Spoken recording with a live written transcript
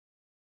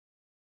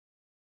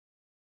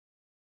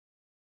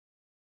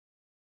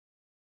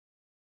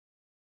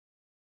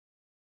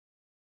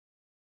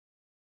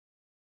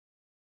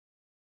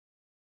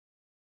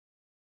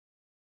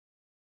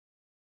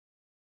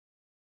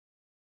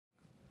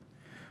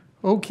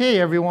Okay,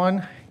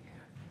 everyone.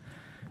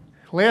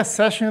 Last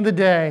session of the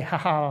day. Ha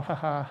ha ha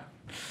ha.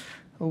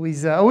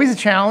 Always a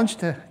challenge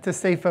to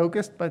stay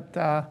focused, but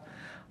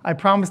I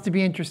promise to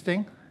be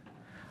interesting.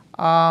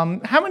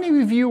 How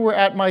many of you were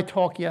at my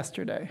talk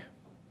yesterday?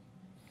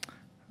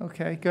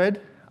 Okay, good.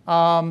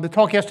 The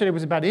talk yesterday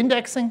was about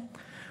indexing.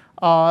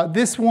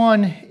 This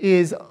one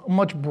is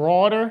much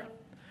broader.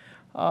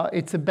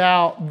 It's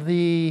about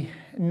the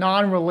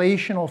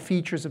non-relational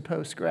features of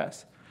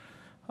Postgres.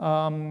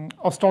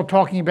 I'll start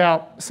talking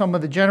about some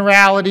of the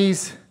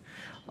generalities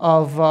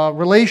of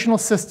relational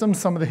systems,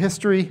 some of the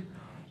history,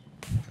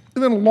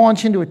 and then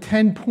launch into a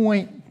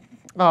 10-point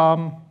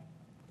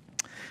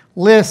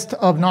list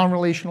of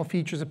non-relational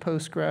features of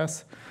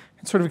Postgres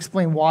and sort of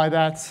explain why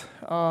that's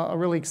a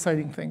really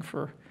exciting thing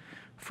for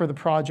the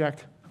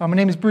project. My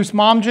name is Bruce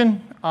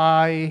Momjian.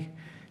 I've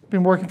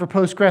been working for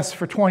Postgres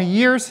for 20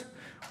 years.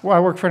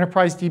 I work for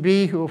Enterprise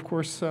DB, who of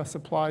course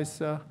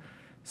supplies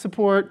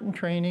support and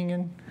training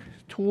and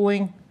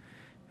tooling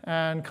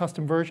and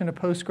custom version of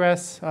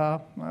Postgres.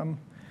 I'm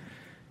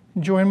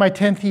enjoying my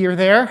 10th year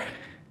there.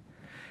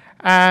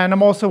 And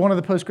I'm also one of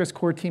the Postgres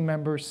core team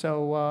members,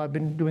 so I've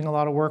been doing a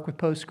lot of work with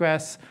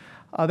Postgres.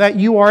 That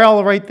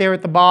URL right there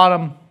at the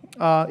bottom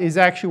is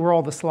actually where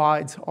all the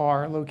slides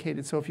are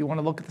located. So if you want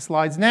to look at the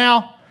slides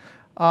now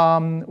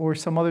or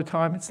some other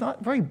time, it's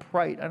not very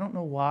bright. I don't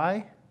know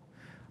why.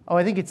 Oh,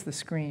 I think it's the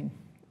screen.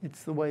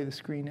 It's the way the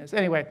screen is.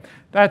 Anyway,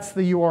 that's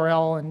the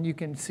URL, and you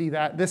can see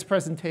that this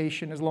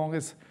presentation, as long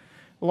as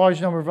a large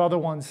number of other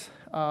ones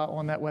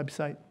on that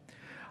website.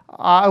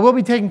 I will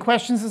be taking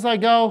questions as I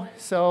go,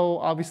 so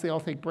obviously I'll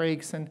take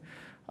breaks and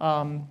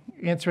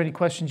answer any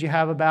questions you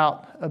have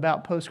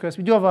about Postgres.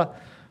 We do have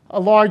a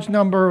large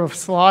number of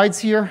slides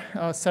here,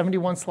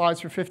 71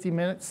 slides for 50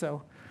 minutes,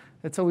 so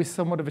it's always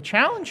somewhat of a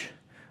challenge,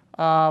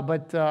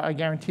 but I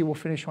guarantee we'll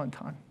finish on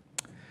time.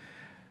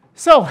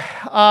 So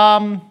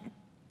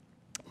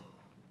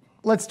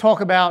let's talk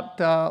about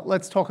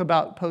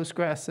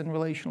Postgres and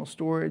relational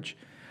storage.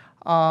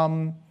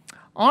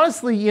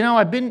 Honestly, you know,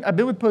 I've been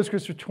with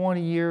Postgres for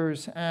 20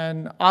 years,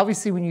 and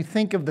obviously when you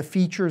think of the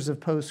features of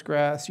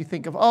Postgres, you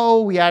think of,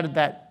 oh, we added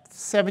that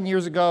 7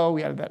 years ago,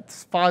 we added that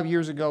 5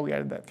 years ago, we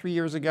added that 3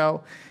 years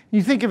ago.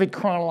 You think of it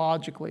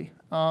chronologically.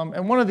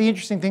 And one of the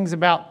interesting things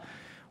about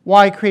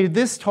why I created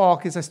this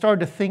talk is I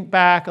started to think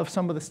back of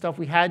some of the stuff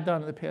we had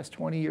done in the past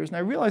 20 years, and I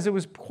realized it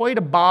was quite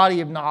a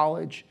body of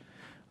knowledge,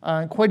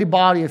 quite a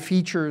body of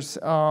features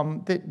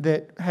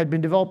that had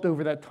been developed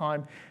over that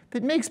time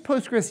that makes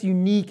Postgres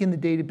unique in the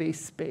database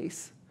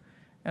space.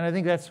 And I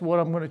think that's what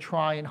I'm going to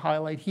try and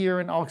highlight here,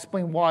 and I'll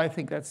explain why I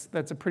think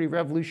that's a pretty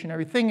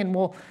revolutionary thing, and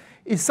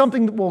is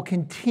something that will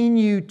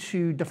continue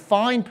to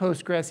define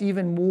Postgres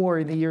even more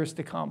in the years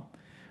to come.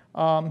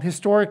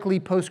 Historically,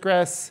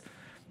 Postgres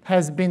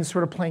has been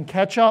sort of playing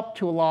catch-up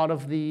to a lot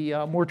of the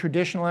more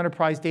traditional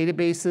enterprise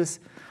databases.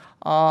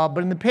 But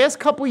in the past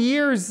couple of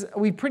years,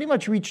 we've pretty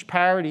much reached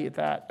parity at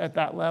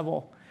that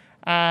level.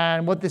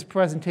 And what this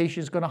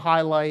presentation is going to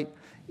highlight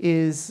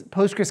is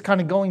Postgres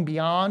kind of going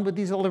beyond what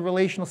these other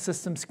relational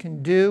systems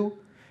can do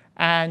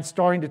and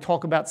starting to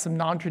talk about some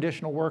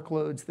non-traditional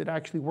workloads that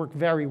actually work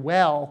very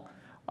well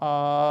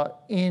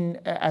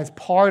as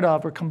part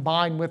of or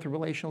combined with a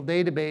relational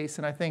database.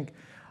 And I think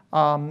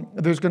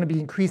there's going to be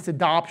increased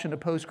adoption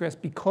of Postgres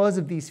because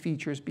of these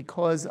features,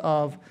 because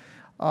of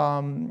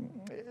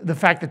the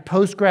fact that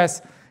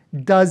Postgres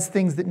does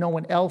things that no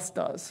one else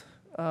does,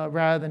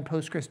 rather than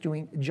Postgres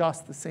doing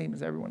just the same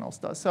as everyone else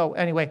does. So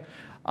anyway,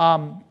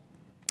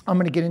 I'm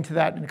going to get into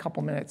that in a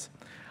couple minutes.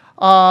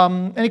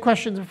 Any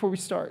questions before we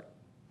start?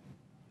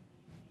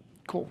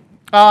 Cool.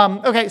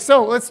 OK,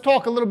 so let's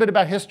talk a little bit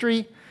about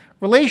history.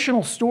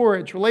 Relational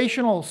storage.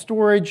 Relational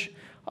storage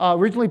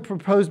originally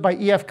proposed by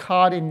E.F.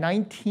 Codd in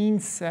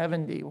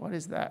 1970. What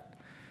is that?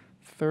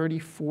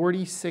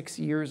 46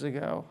 years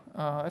ago.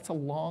 That's a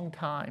long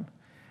time.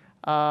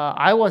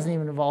 I wasn't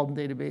even involved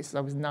in databases.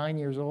 I was 9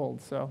 years old.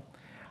 So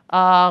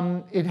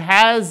it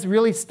has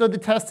really stood the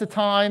test of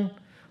time.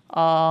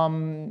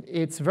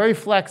 It's very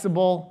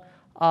flexible.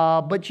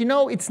 But you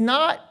know, it's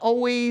not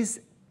always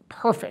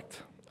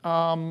perfect.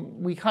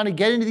 We kind of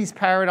get into these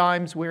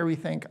paradigms where we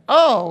think,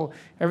 oh,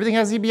 everything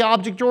has to be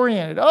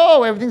object-oriented.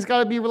 Oh, everything's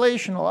got to be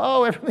relational.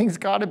 Oh, everything's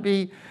got to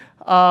be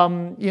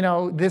you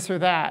know, this or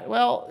that.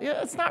 Well,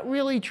 yeah, it's not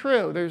really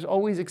true. There's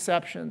always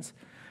exceptions.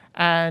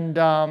 And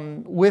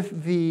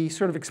with the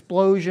sort of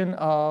explosion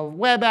of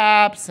web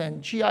apps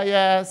and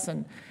GIS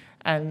and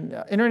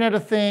Internet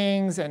of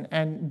Things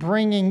and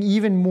bringing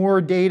even more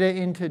data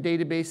into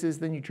databases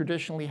than you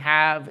traditionally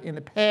have in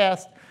the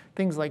past,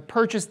 things like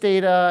purchase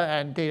data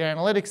and data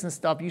analytics and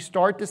stuff, you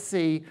start to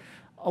see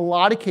a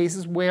lot of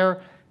cases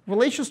where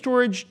relational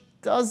storage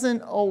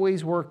doesn't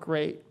always work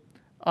great.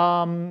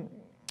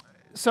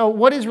 So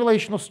what is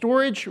relational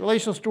storage?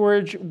 Relational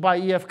storage by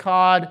E.F.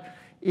 Codd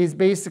is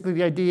basically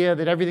the idea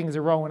that everything is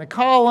a row and a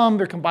column.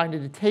 They're combined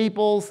into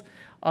tables.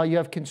 You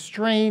have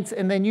constraints,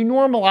 and then you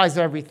normalize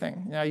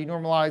everything. Now, you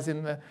normalize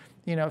in the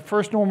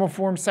first normal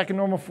form, second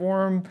normal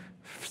form,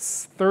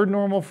 third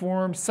normal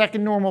form,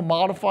 second normal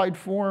modified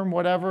form,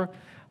 whatever.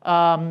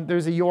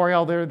 There's a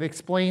URL there that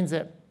explains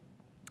it.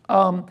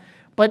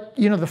 But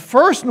the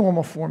first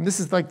normal form, this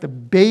is like the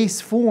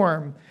base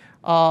form,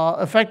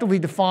 effectively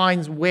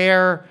defines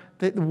what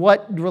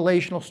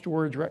relational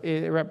storage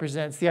it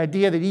represents. The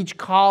idea that each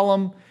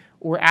column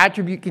or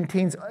attribute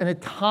contains an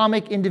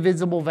atomic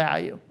indivisible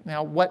value.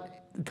 Now,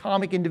 what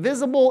atomic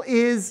indivisible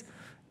is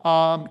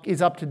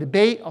up to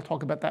debate. I'll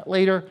talk about that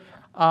later.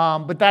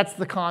 But that's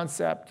the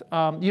concept.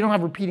 You don't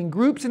have repeating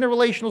groups in a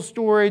relational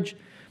storage.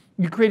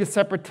 You create a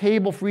separate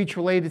table for each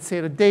related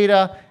set of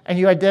data, and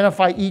you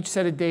identify each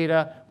set of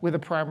data with a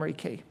primary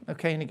key.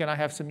 Okay, and again, I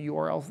have some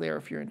URLs there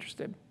if you're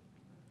interested.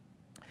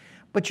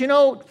 But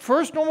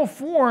first normal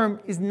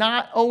form is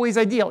not always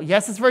ideal.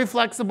 Yes, it's very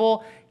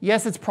flexible.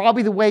 Yes, it's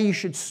probably the way you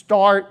should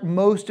start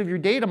most of your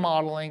data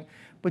modeling,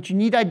 but you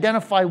need to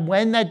identify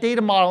when that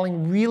data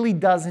modeling really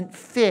doesn't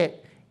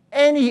fit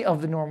any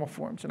of the normal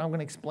forms, and I'm going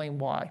to explain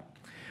why.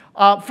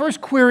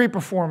 First, query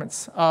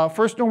performance.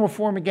 First normal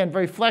form, again,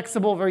 very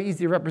flexible, very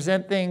easy to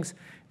represent things,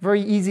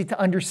 very easy to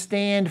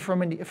understand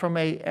from a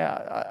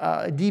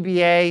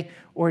DBA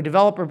or a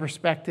developer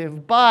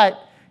perspective,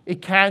 but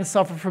it can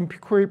suffer from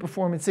query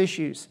performance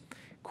issues.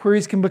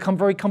 Queries can become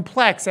very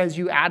complex as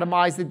you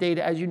atomize the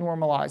data, as you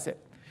normalize it.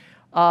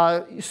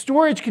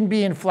 Storage can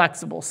be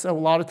inflexible, so a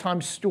lot of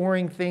times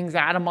storing things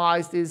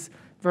atomized is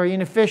very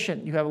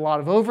inefficient. You have a lot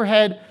of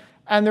overhead.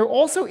 And there are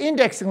also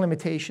indexing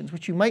limitations,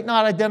 which you might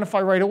not identify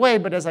right away,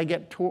 but as I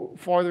get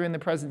farther in the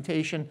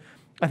presentation,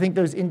 I think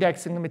those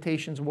indexing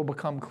limitations will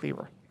become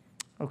clearer.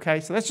 Okay,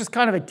 so that's just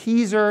kind of a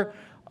teaser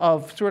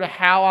of sort of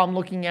how I'm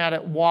looking at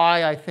it,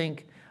 why I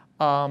think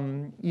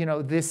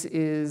this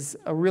is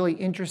a really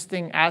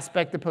interesting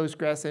aspect of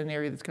Postgres in an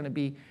area that's going to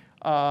be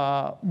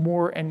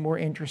more and more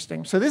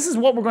interesting. So this is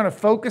what we're going to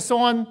focus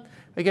on.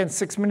 Again,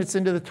 6 minutes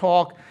into the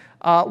talk.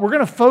 We're going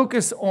to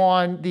focus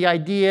on the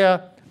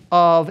idea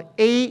of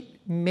 8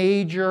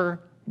 major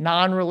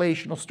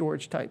non-relational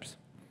storage types.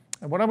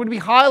 And what I'm going to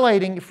be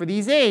highlighting for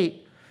these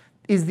 8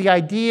 is the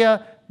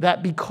idea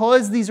that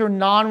because these are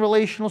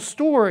non-relational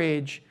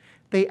storage,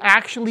 they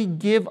actually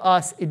give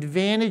us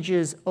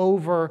advantages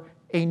over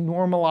a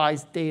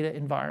normalized data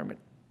environment.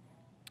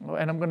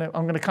 And I'm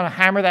going to kind of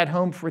hammer that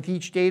home for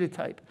each data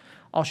type.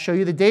 I'll show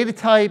you the data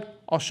type.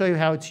 I'll show you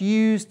how it's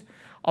used.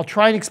 I'll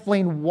try and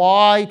explain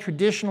why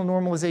traditional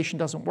normalization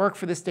doesn't work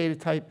for this data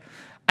type.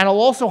 And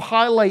I'll also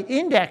highlight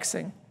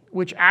indexing,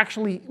 which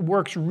actually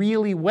works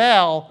really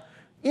well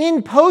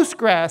in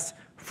Postgres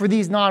for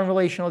these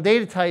non-relational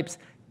data types.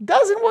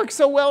 Doesn't work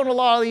so well in a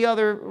lot of the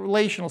other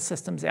relational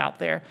systems out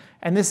there.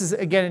 And this is,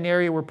 again, an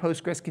area where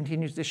Postgres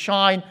continues to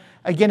shine.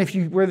 Again, if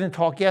you were in the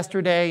talk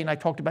yesterday, and I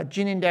talked about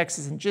GIN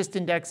indexes and GIST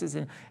indexes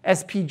and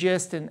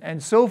SPGIST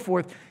and so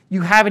forth,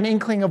 you have an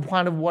inkling of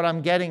kind of what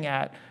I'm getting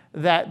at,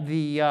 that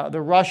the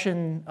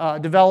Russian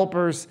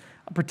developers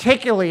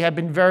particularly have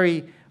been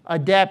very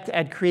adept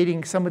at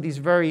creating some of these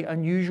very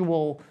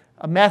unusual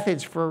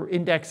methods for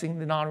indexing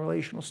the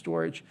non-relational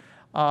storage,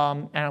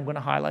 and I'm going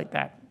to highlight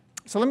that.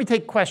 So let me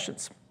take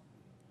questions.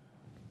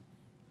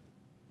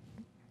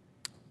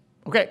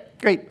 Okay,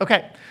 great.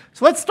 Okay,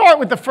 so let's start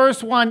with the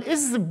first one.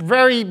 This is a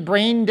very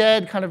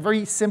brain-dead, kind of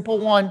very simple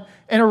one,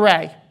 an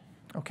array.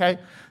 Okay,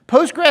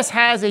 Postgres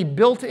has a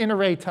built-in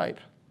array type.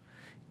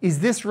 Is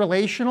this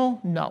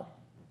relational? No.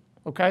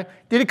 Okay,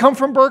 did it come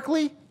from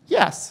Berkeley?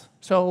 Yes.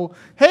 So,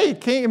 hey,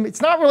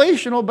 it's not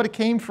relational, but it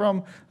came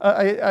from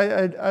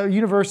a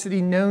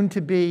university known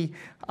to be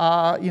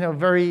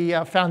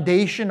very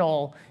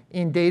foundational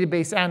in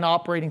database and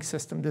operating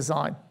system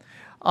design.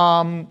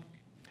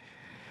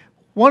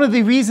 One of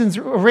the reasons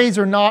arrays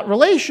are not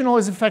relational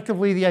is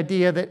effectively the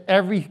idea that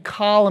every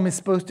column is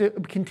supposed to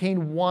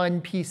contain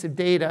one piece of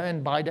data,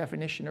 and by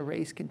definition,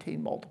 arrays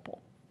contain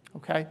multiple.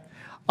 Okay?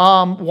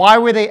 Why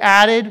were they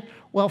added?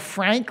 Well,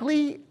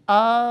 frankly,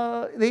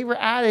 they were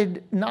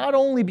added not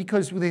only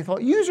because they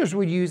thought users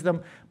would use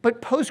them,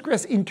 but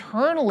Postgres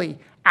internally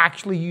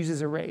actually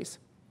uses arrays.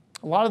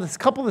 A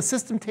couple of the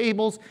system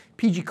tables,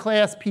 PG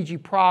class, PG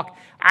proc,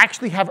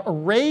 actually have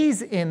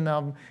arrays in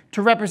them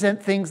to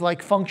represent things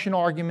like function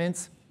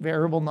arguments,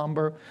 variable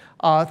number,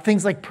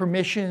 things like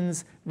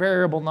permissions,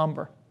 variable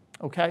number.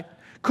 Okay?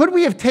 Could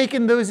we have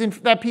taken those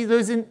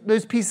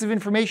pieces of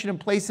information and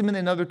placed them in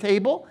another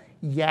table?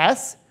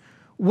 Yes.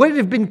 Would it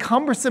have been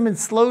cumbersome and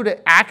slow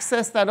to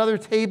access that other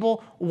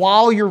table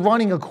while you're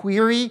running a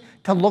query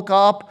to look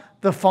up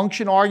the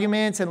function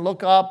arguments and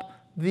look up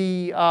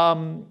the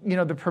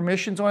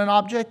permissions on an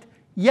object?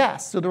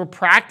 Yes. So there were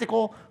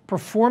practical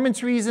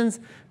performance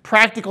reasons,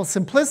 practical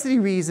simplicity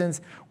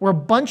reasons, where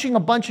bunching a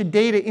bunch of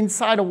data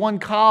inside of one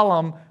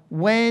column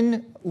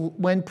when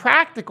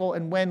practical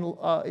and when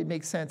it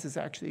makes sense is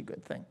actually a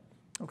good thing.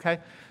 Okay?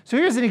 So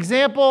here's an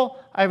example.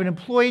 I have an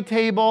employee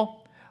table.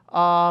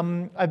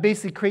 I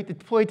basically create the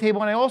employee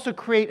table, and I also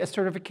create a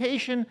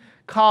certification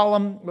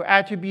column or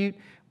attribute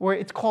where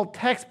it's called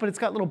text, but it's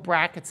got little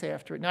brackets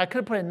after it. Now, I could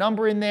have put a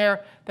number in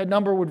there. That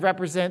number would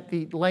represent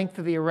the length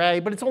of the array,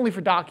 but it's only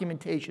for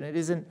documentation. It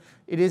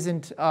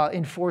isn't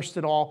enforced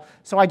at all,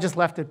 so I just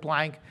left it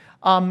blank.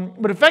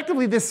 But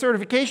effectively, this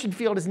certification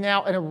field is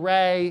now an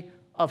array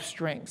of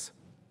strings.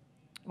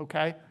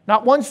 Okay?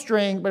 Not one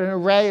string, but an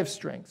array of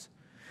strings.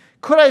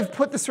 Could I have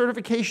put the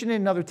certification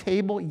in another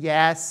table?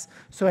 Yes.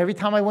 So every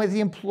time I went to the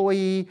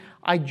employee,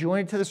 I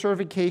joined it to the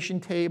certification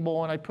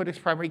table, and I put its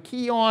primary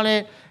key on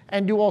it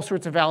and do all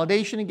sorts of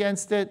validation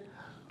against it.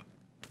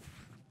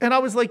 And I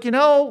was like, you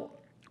know,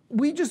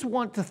 we just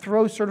want to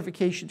throw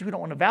certifications. We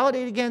don't want to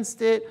validate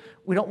against it.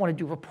 We don't want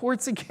to do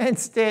reports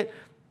against it.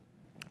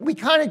 We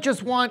kind of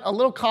just want a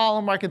little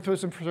column where I can throw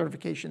some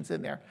certifications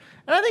in there.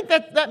 And I think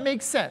that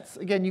makes sense.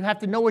 Again, you have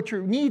to know what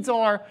your needs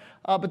are,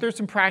 but there's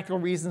some practical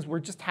reasons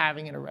where just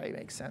having an array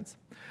makes sense.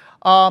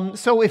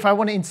 So if I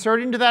want to insert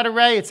into that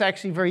array, it's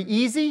actually very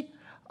easy.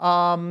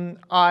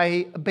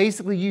 I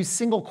basically use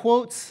single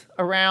quotes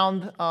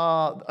around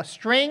a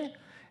string,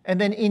 and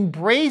then in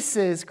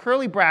braces,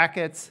 curly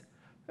brackets,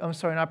 I'm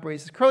sorry, not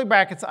braces, curly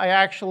brackets, I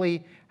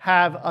actually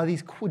have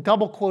these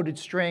double quoted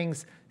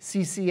strings,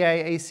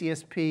 CCA,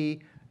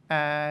 ACSP,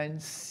 and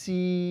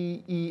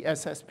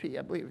CESSP,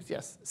 I believe,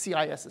 yes,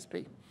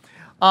 CISSP.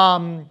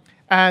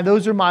 And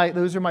those are my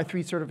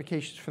 3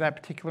 certifications for that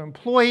particular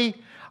employee.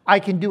 I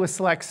can do a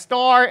select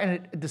star, and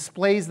it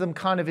displays them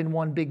kind of in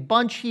one big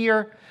bunch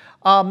here.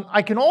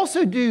 I can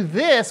also do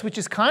this, which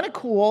is kind of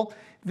cool.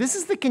 This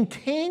is the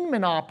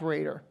containment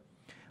operator.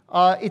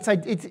 It's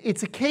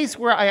a case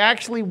where I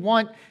actually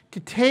want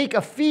to take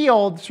a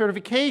field,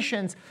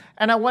 certifications,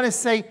 and I want to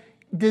say,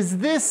 does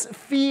this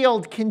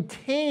field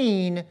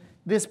contain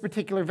this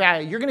particular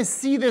value? You're going to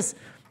see this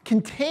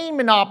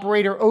containment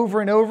operator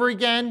over and over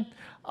again.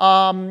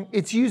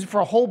 It's used for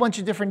a whole bunch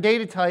of different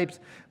data types,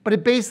 but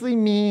it basically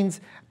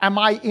means, am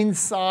I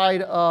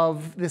inside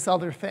of this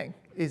other thing,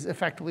 is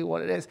effectively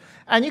what it is.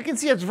 And you can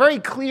see it's very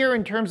clear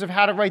in terms of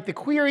how to write the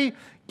query.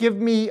 Give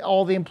me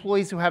all the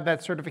employees who have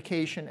that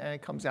certification, and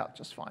it comes out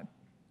just fine.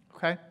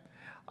 Okay?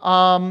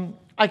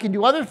 I can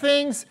do other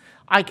things.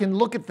 I can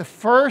look at the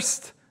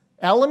first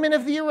element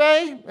of the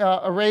array.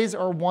 Arrays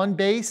are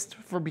 1-based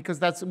because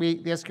that's the way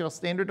the SQL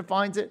standard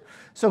defines it.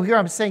 So here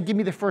I'm saying, give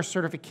me the first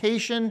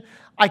certification.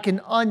 I can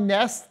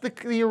unnest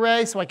the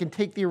array, so I can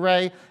take the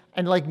array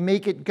and like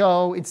make it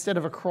go instead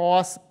of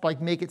across,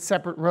 like make it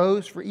separate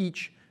rows for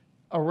each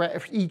array,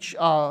 for each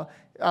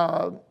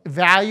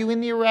value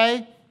in the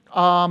array.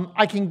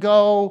 I can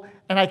go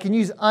and I can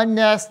use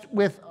unnest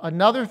with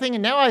another thing,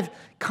 and now I've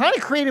kind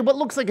of created what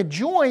looks like a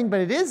join, but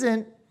it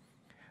isn't.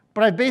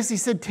 But I basically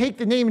said take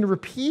the name and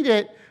repeat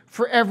it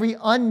for every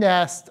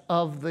unnest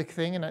of the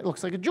thing, and it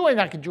looks like a join.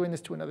 I can join this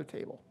to another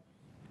table.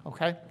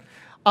 Okay?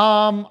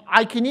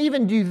 I can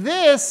even do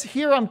this.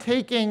 Here I'm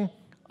taking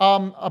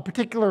a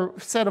particular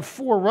set of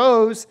 4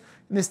 rows,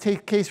 in this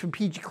case from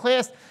PG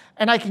class,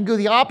 and I can go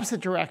the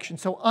opposite direction.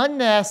 So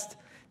unnest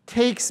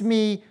takes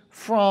me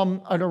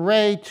from an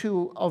array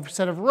to a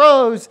set of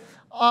rows.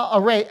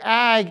 Array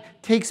ag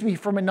takes me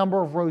from a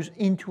number of rows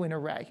into an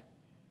array.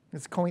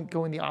 It's going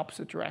the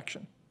opposite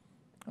direction.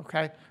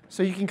 Okay,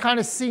 so you can kind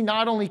of see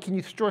not only can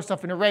you store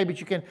stuff in an array, but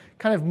you can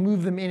kind of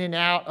move them in and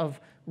out of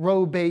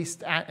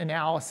row-based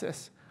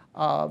analysis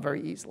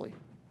very easily.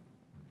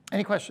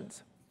 Any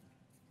questions?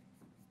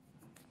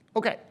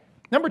 Okay,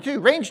 number 2,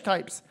 range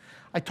types.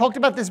 I talked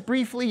about this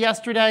briefly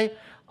yesterday.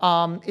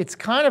 It's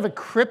kind of a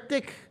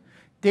cryptic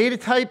data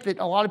type that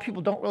a lot of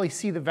people don't really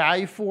see the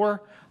value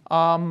for.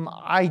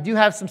 I do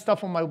have some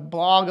stuff on my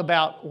blog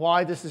about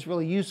why this is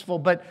really useful,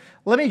 but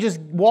let me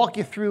just walk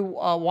you through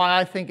why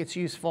I think it's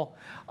useful.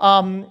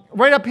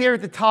 Right up here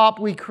at the top,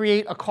 we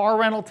create a car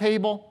rental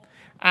table,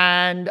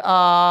 and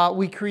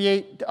we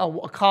create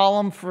a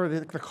column for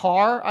the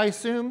car, I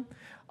assume,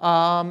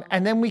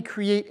 and then we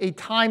create a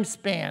time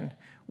span,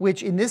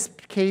 which in this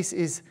case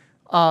is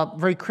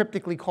very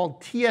cryptically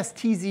called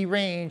TSTZ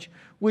range,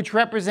 which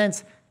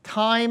represents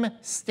time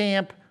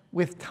stamp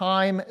with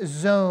time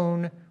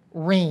zone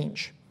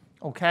range,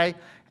 okay?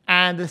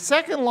 And the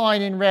second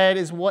line in red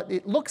is what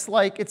it looks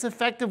like. It's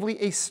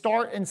effectively a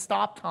start and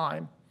stop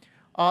time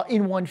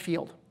in one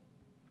field.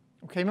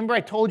 Okay, remember I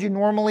told you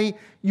normally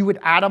you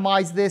would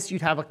atomize this.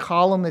 You'd have a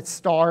column that's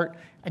start,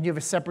 and you have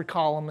a separate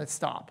column that's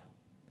stop.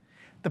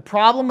 The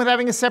problem with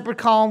having a separate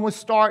column with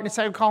start and a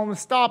separate column with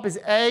stop is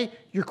A,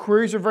 your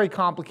queries are very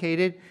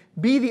complicated.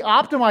 B, the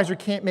optimizer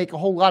can't make a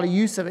whole lot of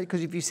use of it,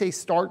 because if you say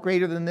start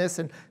greater than this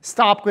and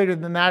stop greater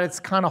than that, it's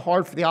kind of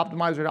hard for the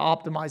optimizer to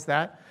optimize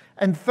that.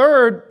 And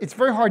third, it's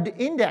very hard to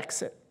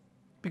index it,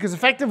 because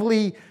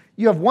effectively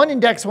you have one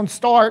index on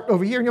start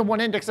over here and you have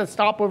one index on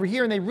stop over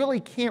here, and they really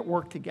can't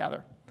work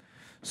together.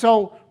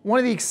 So one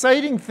of the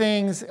exciting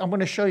things I'm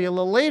going to show you a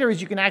little later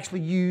is you can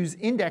actually use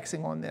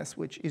indexing on this,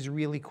 which is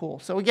really cool.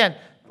 So again,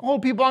 all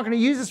people aren't going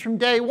to use this from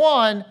day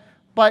one,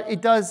 but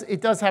it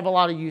does have a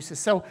lot of uses.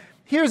 So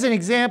here's an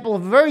example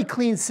of very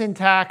clean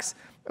syntax.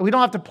 We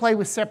don't have to play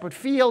with separate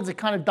fields. It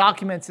kind of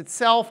documents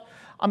itself.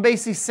 I'm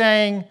basically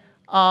saying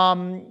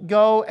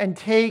go and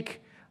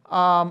take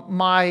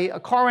my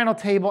car rental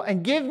table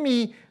and give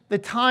me the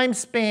time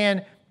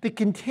span that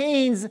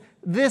contains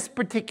this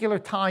particular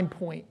time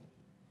point.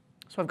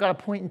 So I've got a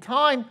point in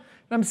time,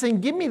 and I'm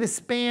saying give me the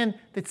span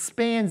that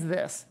spans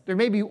this. There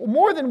may be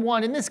more than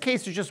one. In this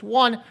case, there's just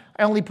one.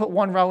 I only put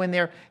one row in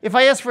there. If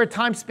I ask for a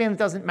time span that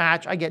doesn't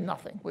match, I get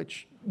nothing,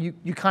 which you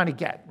kind of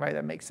get, right?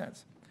 That makes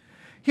sense.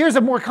 Here's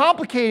a more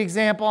complicated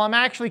example. I'm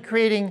actually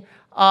creating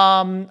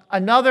I'm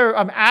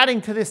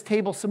adding to this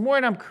table some more,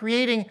 and I'm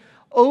creating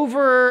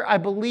over, I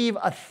believe,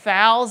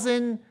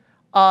 1,000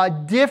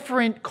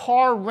 different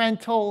car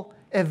rental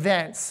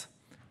events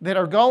that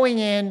are going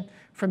in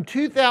from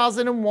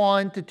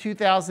 2001 to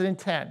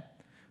 2010.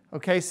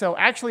 Okay, so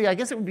actually, I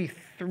guess it would be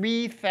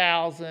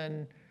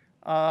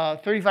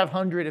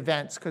 3,500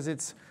 events because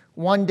it's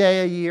 1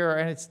 day a year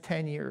and it's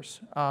 10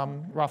 years,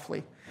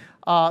 roughly.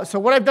 So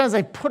what I've done is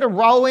I put a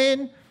row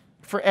in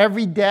for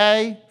every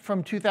day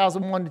from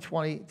 2001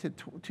 to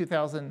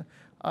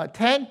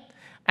 2010.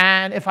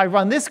 And if I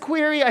run this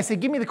query, I say,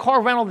 give me the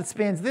car rental that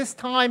spans this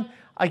time.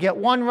 I get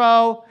one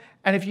row.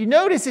 And if you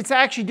notice, it's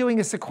actually doing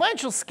a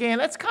sequential scan.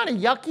 That's kind of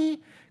yucky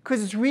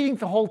because it's reading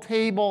the whole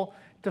table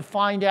to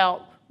find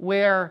out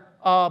where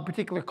a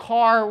particular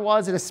car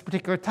was at a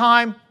particular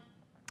time.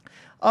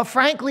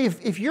 Frankly,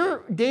 if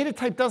your data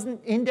type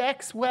doesn't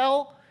index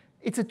well,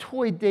 it's a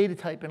toy data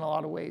type in a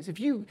lot of ways. If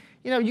you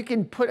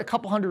can put a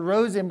couple hundred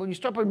rows in, but when you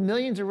start putting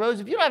millions of rows,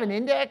 if you don't have an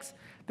index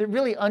that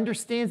really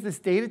understands this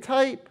data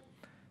type,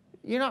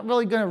 you're not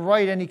really going to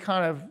write any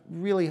kind of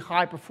really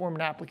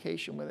high-performing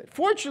application with it.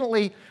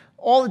 Fortunately,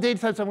 all the data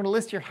types I'm going to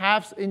list here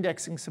have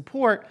indexing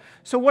support.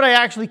 So what I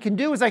actually can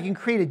do is I can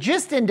create a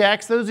gist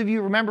index. Those of you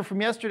who remember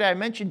from yesterday, I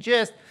mentioned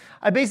gist.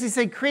 I basically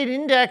say create an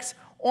index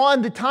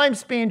on the time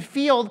span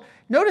field.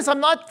 Notice I'm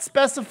not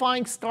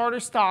specifying start or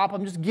stop.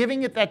 I'm just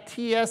giving it that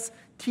TS,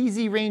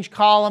 TZ range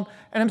column.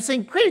 And I'm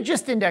saying create a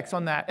gist index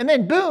on that. And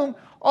then boom,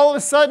 all of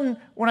a sudden,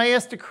 when I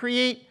ask to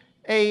create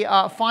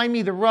a find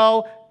me the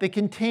row that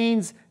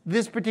contains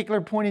this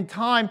particular point in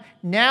time,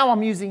 now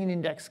I'm using an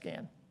index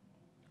scan.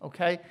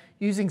 Okay?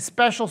 Using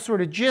special sort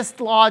of gist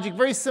logic,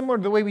 very similar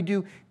to the way we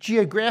do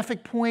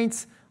geographic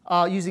points.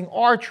 Using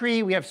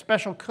R-tree, we have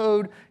special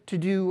code to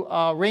do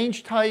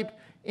range type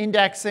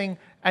indexing,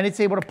 and it's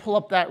able to pull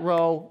up that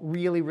row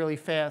really, really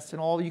fast.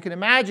 And all you can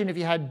imagine if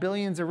you had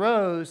billions of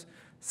rows,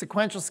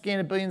 sequential scan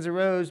of billions of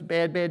rows,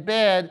 bad, bad,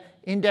 bad,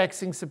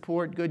 indexing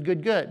support, good,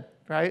 good, good,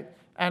 right?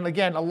 And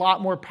again, a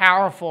lot more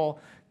powerful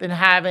than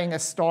having a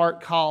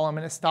start column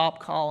and a stop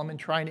column and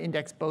trying to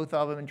index both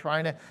of them and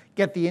trying to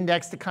get the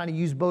index to kind of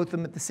use both of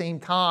them at the same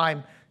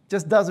time.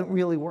 Just doesn't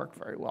really work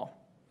very well,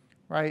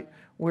 right?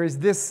 Whereas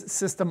this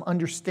system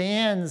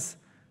understands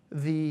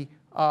the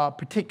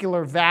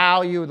particular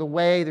value of the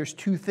way there's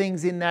two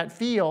things in that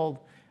field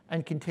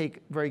and can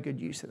take very good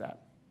use of that.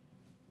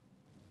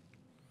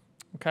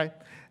 Okay?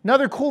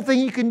 Another cool thing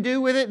you can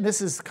do with it, and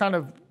this is kind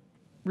of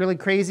really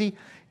crazy,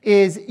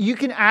 is you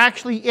can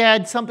actually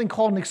add something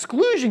called an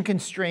exclusion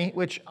constraint,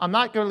 which I'm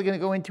not really going to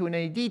go into in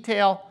any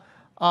detail,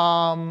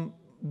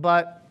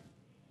 but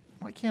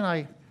why can't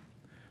I'm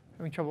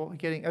having trouble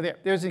getting, oh,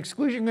 there's an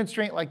exclusion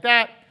constraint like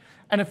that.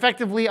 And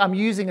effectively, I'm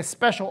using a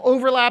special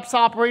overlaps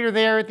operator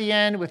there at the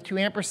end with 2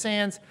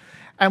 ampersands.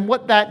 And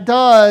what that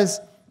does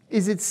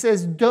is it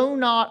says, do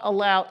not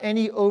allow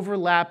any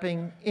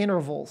overlapping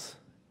intervals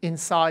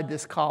inside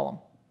this column.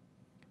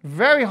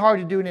 Very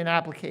hard to do in an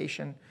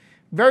application.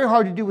 Very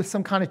hard to do with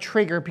some kind of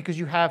trigger because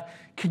you have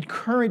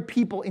concurrent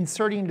people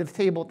inserting into the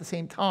table at the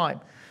same time.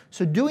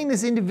 So doing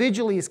this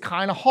individually is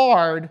kind of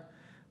hard.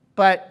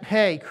 But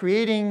hey,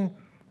 creating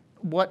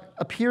what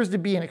appears to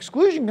be an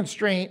exclusion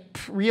constraint,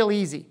 real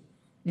easy.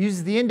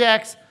 Uses the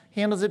index,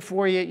 handles it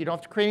for you. You don't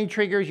have to create any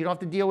triggers. You don't have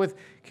to deal with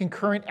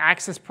concurrent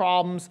access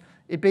problems.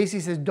 It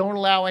basically says don't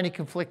allow any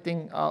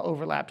conflicting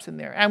overlaps in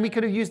there. And we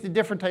could have used a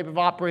different type of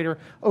operator.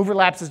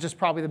 Overlaps is just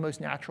probably the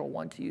most natural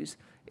one to use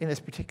in this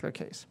particular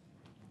case.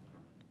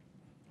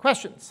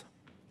 Questions?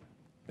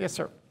 Yes,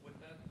 sir. With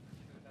that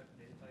particular type of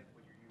data type,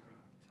 when you're using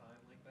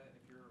time like that, if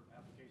your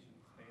application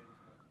spans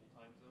multiple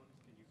time zones,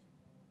 can you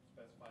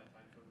specify a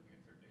time zone to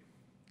insert data?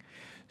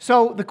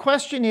 So the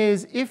question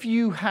is, if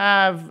you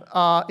have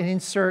an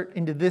insert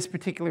into this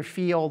particular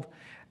field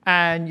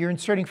and you're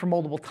inserting for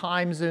multiple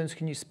time zones,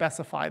 can you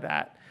specify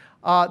that?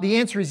 The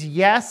answer is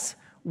yes.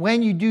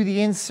 When you do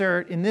the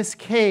insert, in this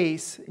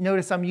case,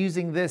 notice I'm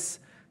using this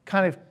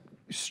kind of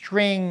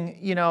string,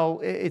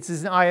 it's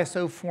an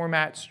ISO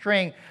format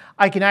string.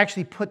 I can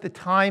actually put the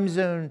time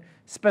zone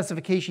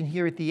specification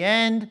here at the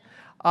end.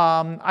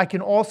 I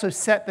can also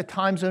set the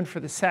time zone for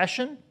the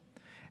session.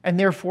 And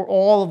therefore,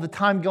 all of the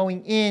time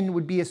going in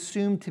would be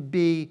assumed to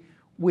be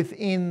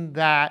within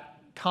that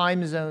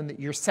time zone that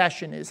your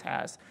session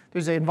has.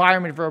 There's an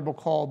environment variable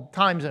called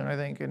time zone, I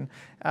think. And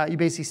you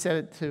basically set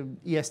it to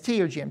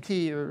EST or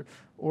GMT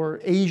or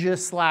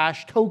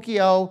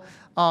Asia/Tokyo.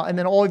 And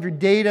then all of your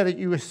data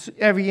that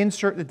every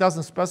insert that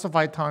doesn't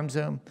specify time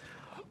zone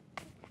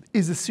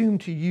is assumed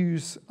to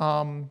use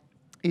the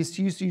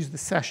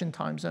session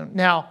time zone.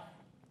 Now,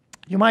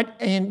 you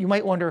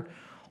might wonder,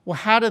 Well,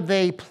 how do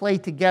they play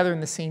together in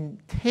the same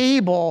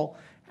table?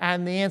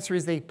 And the answer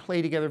is they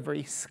play together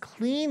very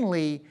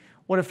cleanly.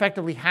 What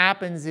effectively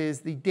happens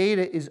is the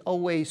data is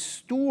always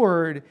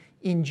stored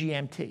in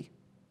GMT.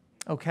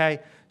 Okay?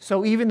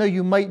 So even though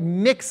you might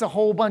mix a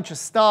whole bunch of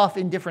stuff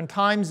in different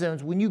time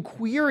zones, when you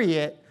query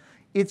it,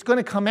 it's going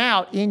to come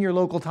out in your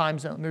local time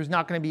zone. There's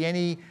not going to be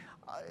any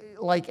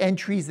like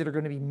entries that are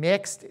going to be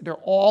mixed. They're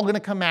all going to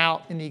come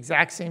out in the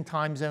exact same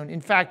time zone.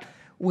 In fact,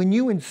 when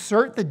you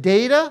insert the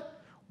data,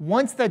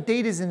 once that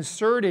data is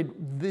inserted,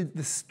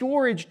 the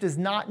storage does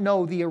not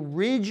know the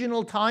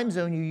original time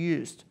zone you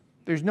used.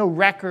 There's no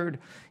record.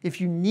 If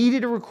you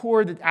needed to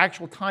record the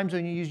actual time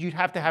zone you used, you'd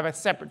have to have a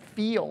separate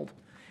field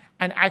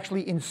and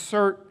actually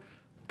insert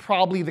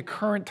probably the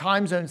current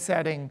time zone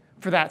setting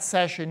for that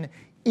session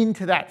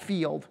into that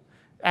field.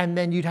 And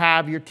then you'd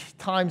have your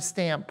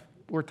timestamp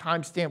or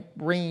timestamp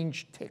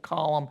range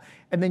column,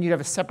 and then you'd have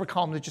a separate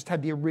column that just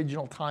had the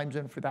original time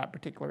zone for that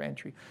particular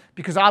entry.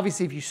 Because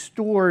obviously if you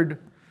stored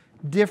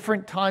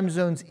different time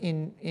zones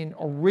in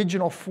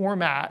original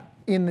format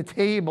in the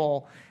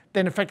table,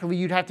 then effectively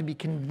you'd have to be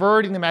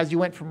converting them as you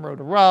went from row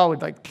to row.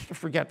 And like,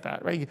 forget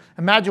that, right?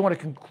 Imagine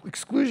what an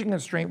exclusion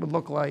constraint would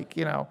look like,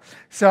 you know.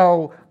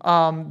 So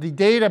the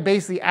data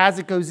basically, as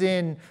it goes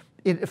in,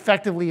 it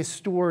effectively is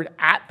stored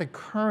at the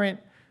current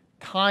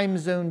time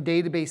zone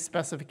database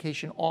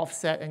specification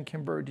offset and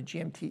converted to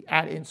GMT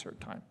at insert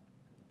time.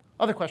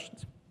 Other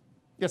questions?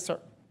 Yes, sir.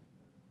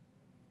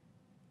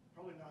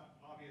 Probably not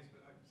obvious,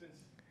 but since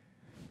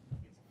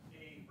it's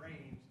a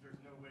range, there's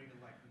no way to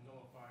like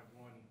nullify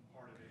one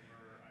part of it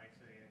where I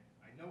say,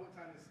 I know what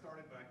time it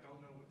started, but I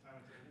don't know what time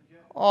it's ended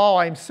yet. Oh,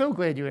 I'm so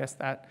glad you asked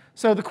that.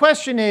 So the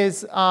question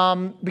is,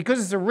 because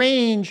it's a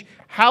range,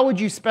 how would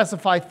you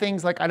specify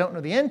things like I don't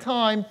know the end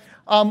time?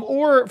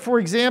 Or, for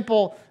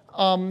example,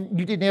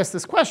 you didn't ask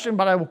this question,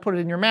 but I will put it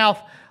in your mouth.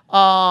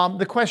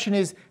 The question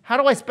is, how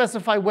do I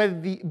specify whether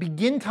the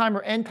begin time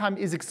or end time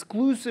is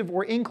exclusive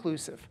or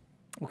inclusive?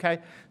 Okay?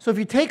 So if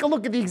you take a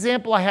look at the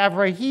example I have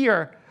right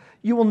here,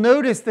 you will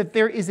notice that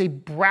there is a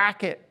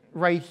bracket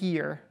right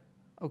here,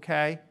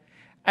 okay?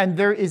 And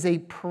there is a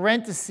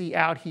parenthesis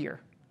out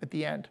here at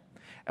the end.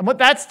 And what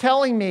that's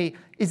telling me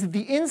is that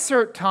the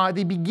insert time,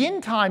 the begin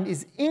time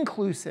is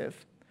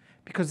inclusive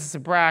because it's a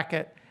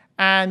bracket,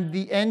 and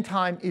the end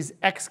time is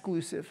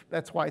exclusive.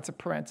 That's why it's a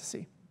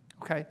parenthesis.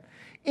 Okay?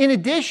 In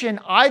addition,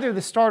 either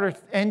the start or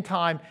end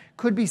time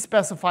could be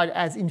specified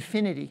as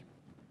infinity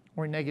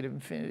or negative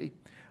infinity,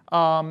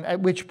 at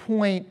which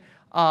point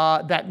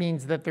that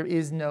means that there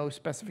is no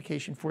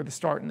specification for the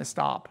start and the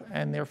stop,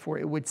 and therefore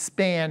it would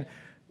span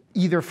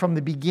either from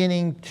the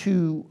beginning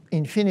to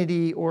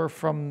infinity or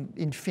from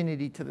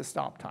infinity to the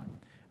stop time,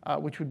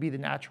 which would be the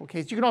natural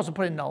case. You can also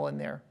put a null in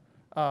there.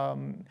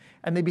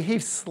 And they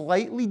behave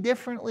slightly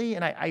differently,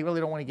 and I really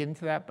don't want to get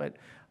into that, but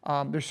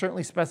there's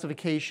certainly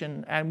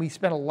specification, and we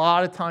spent a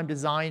lot of time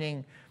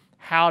designing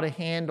how to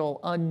handle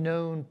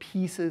unknown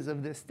pieces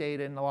of this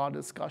data and a lot of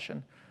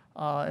discussion.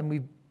 And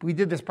we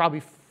did this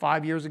probably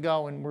 5 years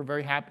ago, and we're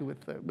very happy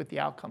with the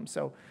outcome.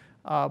 So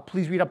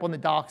please read up on the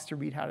docs to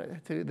read how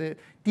to the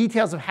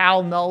details of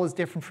how null is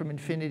different from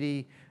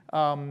infinity,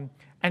 and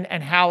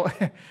how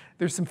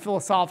there's some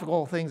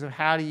philosophical things of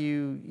how do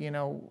you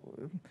know.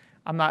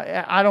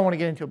 I don't want to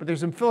get into it, but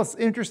there's some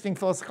interesting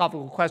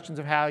philosophical questions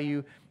of how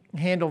you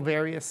handle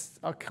various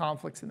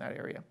conflicts in that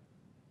area.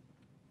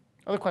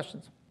 Other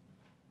questions?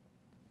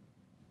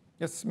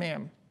 Yes,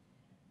 ma'am.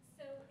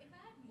 So if I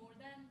had more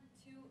than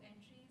 2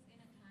 entries in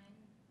a time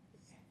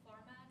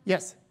format,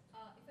 Yes. If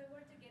I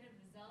were to get a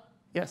result,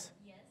 Yes.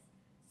 yes.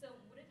 So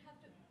would it have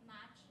to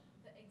match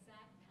the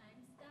exact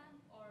timestamp,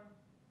 or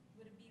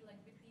would it be like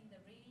between the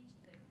range?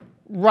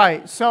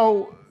 Right.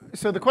 So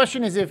the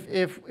question is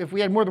if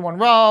we had more than one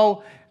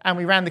row and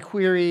we ran the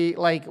query,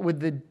 like would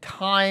the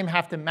time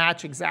have to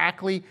match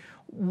exactly?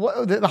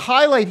 The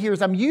highlight here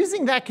is I'm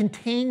using that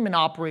containment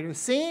operator, the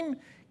same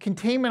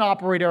containment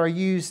operator I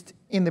used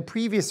in the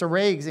previous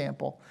array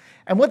example.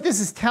 And what this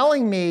is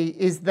telling me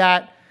is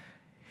that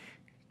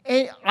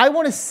I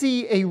want to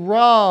see a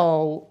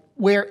row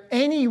where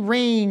any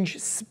range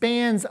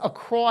spans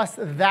across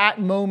that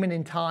moment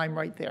in time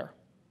right there.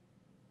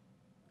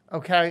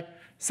 Okay?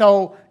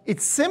 So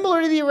it's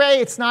similar to the array.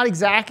 It's not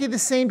exactly the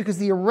same because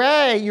the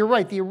array, you're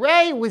right, the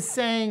array was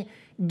saying,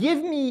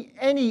 give me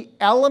any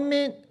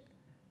element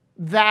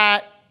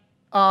that,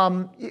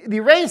 the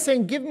array is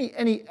saying, give me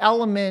any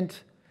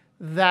element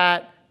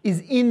that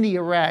is in the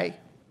array.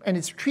 And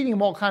it's treating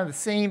them all kind of the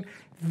same.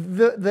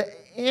 The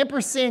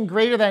ampersand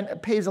greater than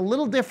pays a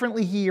little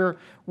differently here,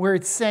 where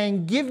it's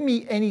saying, give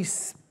me any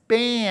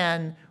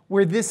span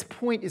where this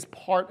point is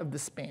part of the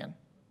span.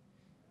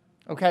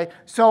 Okay,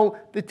 so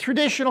the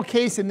traditional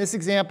case in this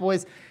example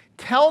is,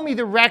 tell me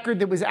the record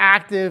that was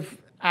active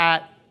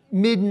at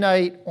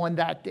midnight on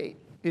that date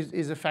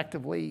is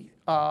effectively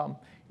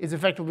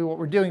what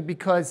we're doing,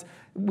 because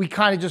we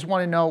kind of just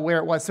want to know where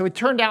it was. So it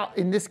turned out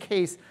in this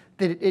case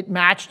that it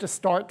matched a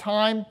start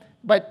time,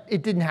 but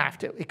it didn't have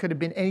to. It could have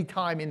been any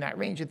time in that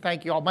range. And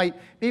thank you all.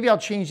 Maybe I'll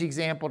change the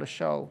example to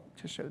show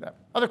that.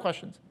 Other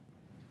questions?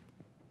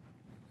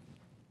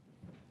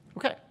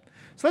 Okay,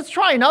 so let's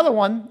try another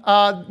one.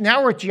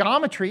 Now we're at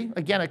geometry.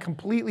 Again, a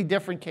completely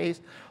different case,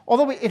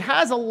 although it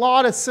has a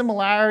lot of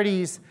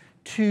similarities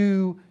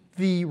to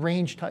the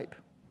range type.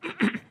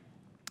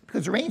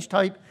 Because the range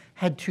type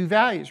had two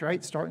values,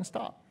 right? Start and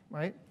stop,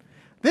 right?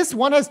 This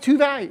one has two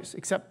values,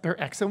 except they're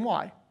x and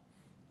y.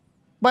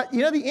 But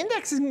you know, the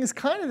indexing is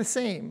kind of the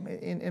same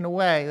in a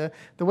way.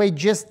 The way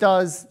GIST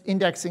does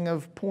indexing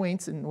of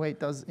points and the way it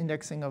does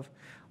indexing of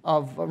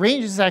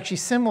ranges is actually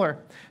similar.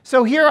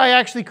 So here I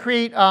actually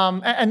create,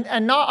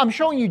 I'm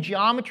showing you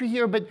geometry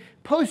here, but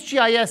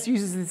PostGIS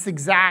uses this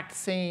exact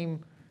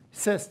same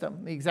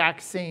system, the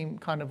exact same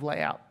kind of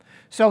layout.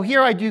 So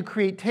here I do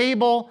create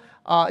table.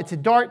 It's a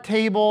Dart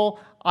table.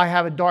 I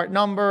have a Dart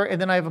number,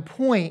 and then I have a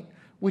point,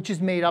 which is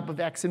made up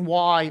of x and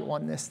y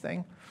on this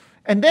thing.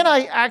 And then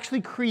I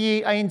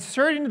actually I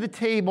insert into the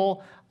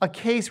table a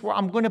case where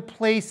I'm going to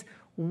place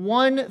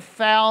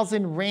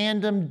 1,000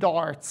 random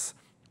darts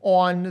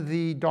on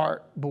the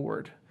dart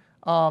board.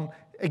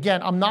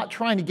 Again, I'm not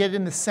trying to get it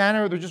in the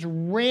center. They're just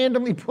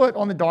randomly put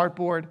on the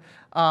dartboard.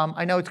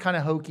 I know it's kind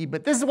of hokey,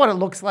 but this is what it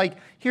looks like.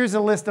 Here's a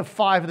list of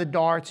 5 of the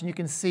darts, and you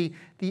can see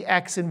the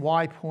x and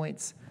y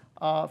points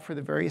for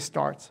the various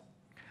darts.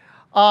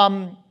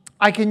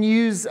 I can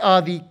use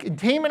the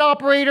containment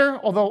operator,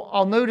 although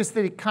I'll notice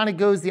that it kind of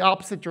goes the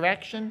opposite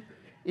direction.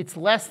 It's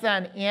less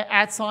than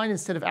at sign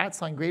instead of at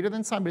sign greater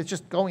than sign, but it's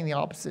just going the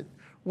opposite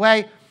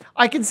way.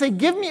 I can say,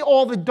 give me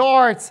all the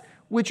darts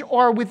which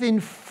are within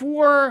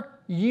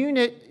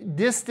 4-unit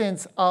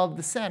distance of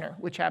the center,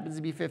 which happens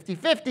to be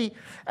 50-50.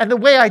 And the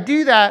way I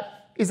do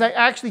that is I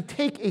actually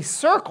take a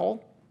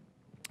circle,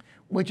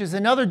 which is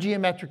another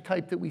geometric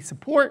type that we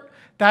support.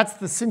 That's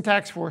the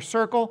syntax for a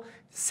circle,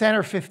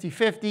 center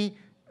 50-50.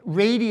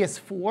 Radius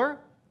 4.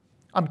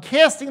 I'm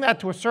casting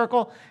that to a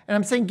circle, and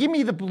I'm saying, give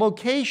me the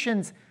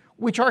locations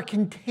which are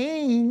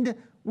contained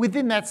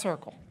within that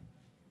circle.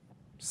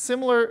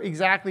 Similar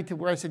exactly to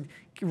where I said,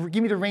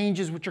 give me the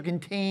ranges which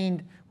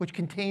contain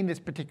this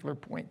particular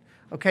point.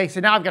 Okay, so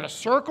now I've got a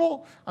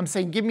circle. I'm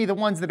saying, give me the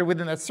ones that are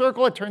within that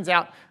circle. It turns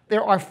out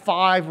there are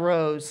 5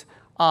 rows,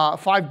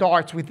 5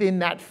 darts within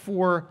that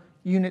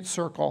 4-unit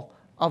circle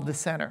of the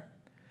center.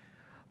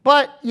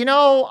 But, you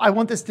know, I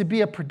want this to be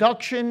a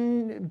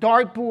production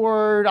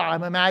dartboard.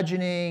 I'm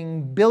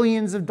imagining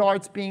billions of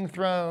darts being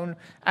thrown.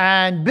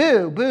 And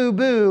boo, boo,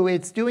 boo,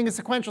 it's doing a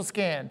sequential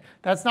scan.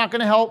 That's not going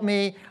to help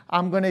me.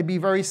 I'm going to be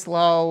very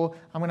slow.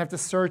 I'm going to have to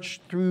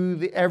search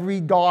through every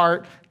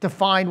dart to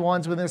find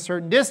ones within a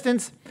certain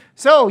distance.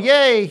 So,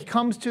 yay, GIST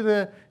comes to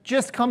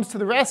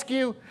the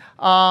rescue.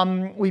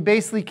 We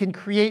basically can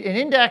create an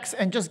index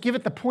and just give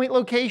it the point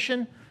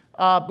location,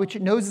 which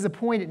it knows is a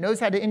point. It knows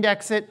how to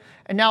index it.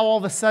 And now all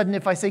of a sudden,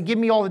 if I say, give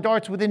me all the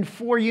darts within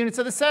 4 units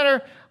of the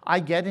center,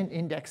 I get an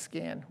index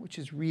scan, which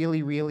is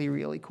really, really,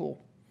 really cool.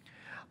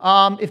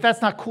 If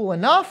that's not cool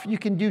enough, you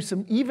can do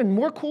some even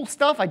more cool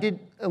stuff. I did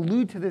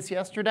allude to this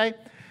yesterday.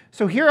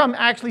 So here I'm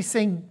actually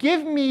saying,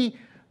 give me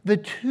the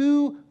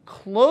 2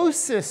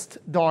 closest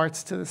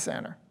darts to the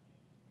center.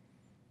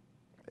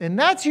 And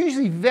that's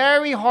usually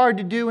very hard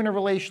to do in a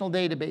relational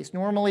database.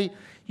 Normally,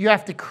 you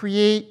have to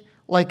create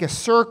like a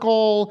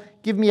circle,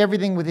 give me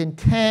everything within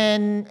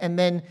 10, and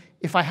then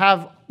if I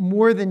have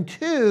more than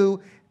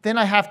 2, then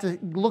I have to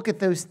look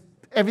at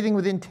everything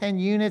within 10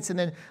 units and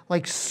then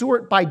like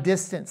sort by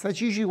distance. That's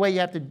usually the way you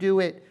have to do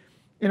it.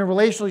 In a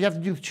relational, you have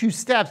to do 2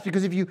 steps,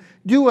 because if you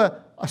do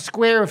a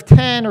square of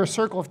 10 or a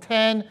circle of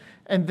 10,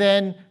 and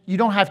then you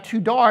don't have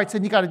 2 darts,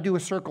 then you got to do a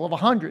circle of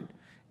 100.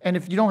 And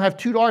if you don't have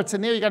 2 darts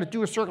in there, you got to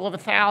do a circle of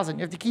 1,000.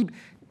 You have to keep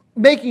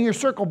making your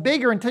circle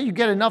bigger until you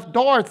get enough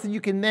darts that you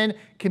can then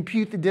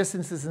compute the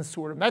distances and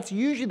sort them. That's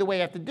usually the way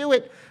you have to do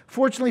it.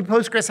 Fortunately,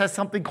 Postgres has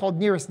something called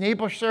nearest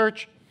neighbor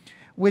search,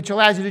 which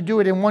allows you to do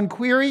it in one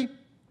query.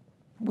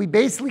 We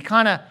basically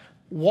kind of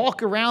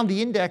walk around the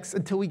index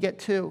until we get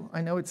 2. I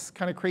know it's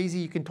kind of crazy.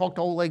 You can talk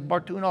to Oleg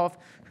Bartunov,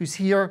 who's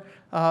here,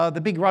 the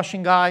big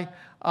Russian guy,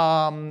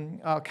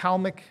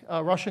 Kalmyk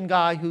Russian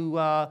guy who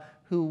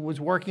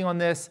was working on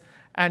this.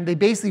 And they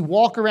basically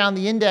walk around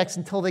the index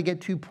until they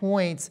get 2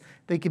 points.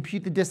 They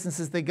compute the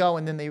distances they go,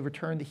 and then they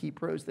return the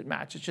heap rows that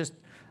match. It's just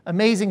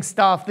amazing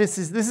stuff. This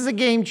is a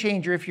game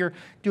changer if you're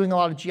doing a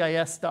lot of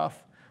GIS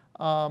stuff.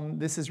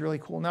 This is really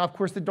cool. Now, of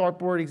course, the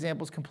dartboard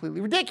example is completely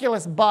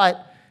ridiculous,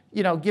 but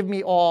you know, give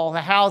me all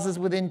the houses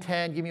within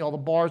 10, give me all the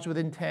bars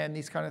within 10,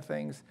 these kind of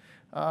things.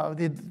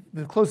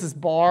 The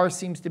closest bar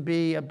seems to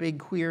be a big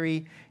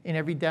query in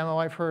every demo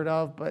I've heard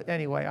of, but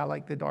anyway, I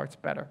like the darts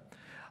better.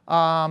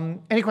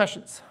 Any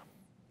questions?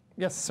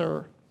 Yes,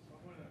 sir. So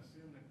I'm going to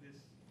assume that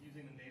this,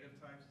 using the native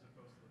types as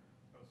opposed to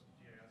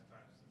PostGIS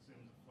types,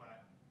 assumes a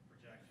flat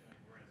projection,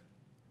 whereas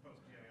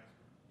PostGIS,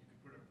 you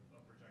could put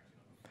a projection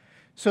on it.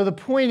 So the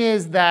point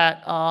is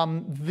that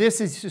this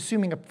is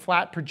assuming a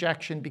flat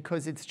projection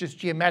because it's just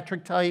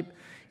geometric type.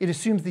 It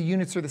assumes the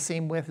units are the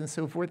same width and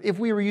so forth. If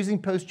we were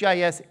using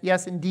PostGIS,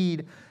 yes,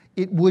 indeed,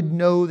 it would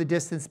know the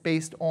distance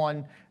based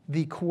on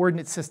the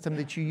coordinate system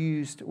that you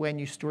used when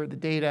you stored the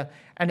data,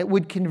 and it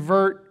would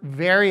convert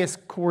various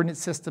coordinate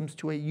systems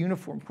to a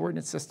uniform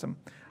coordinate system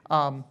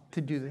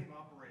to do the Same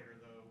operator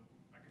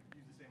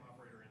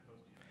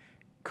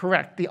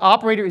Correct. The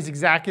operator is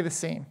exactly the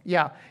same.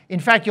 Yeah. In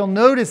fact, you'll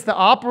notice the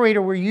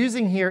operator we're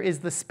using here is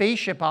the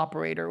spaceship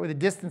operator or the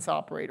distance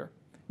operator,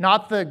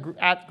 not the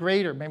at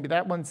greater. Maybe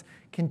that one's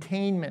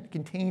containment,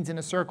 contains in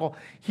a circle.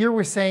 Here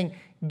we're saying,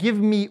 give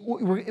me,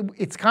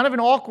 it's kind of an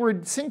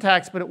awkward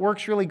syntax, but it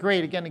works really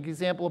great. Again, an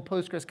example of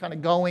Postgres kind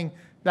of going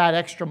that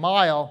extra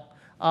mile,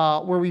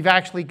 where we've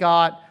actually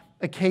got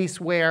a case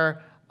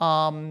where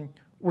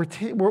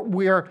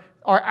where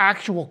our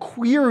actual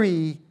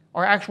query,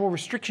 our actual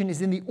restriction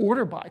is in the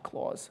order by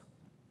clause,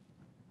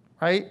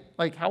 right?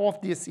 Like how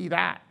often do you see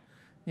that?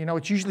 You know,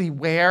 it's usually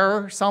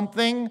where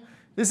something.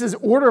 This is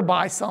order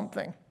by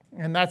something,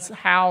 and that's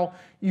how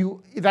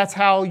you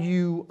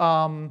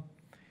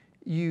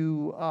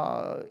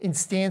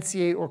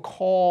instantiate or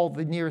call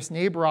the nearest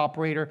neighbor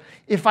operator.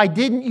 If I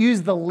didn't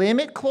use the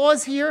limit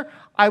clause here,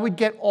 I would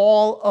get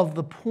all of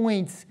the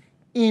points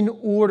in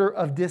order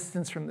of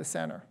distance from the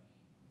center,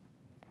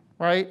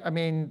 right? I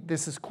mean,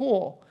 this is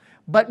cool.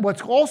 But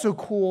what's also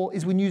cool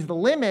is when you use the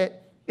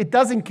limit, it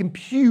doesn't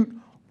compute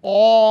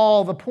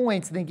all the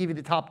points and then give you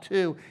the top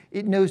two.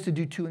 It knows to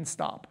do two and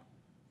stop.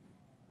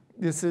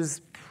 This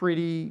is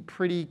pretty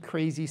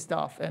crazy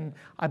stuff. And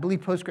I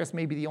believe Postgres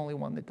may be the only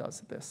one that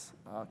does this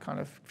kind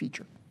of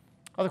feature.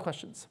 Other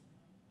questions?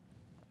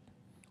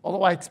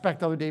 Although I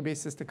expect other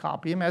databases to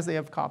copy them, as they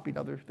have copied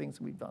other things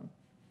we've done.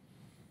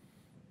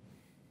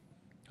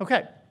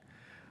 OK.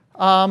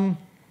 That's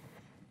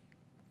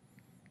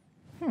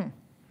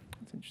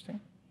interesting.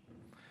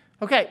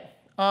 OK.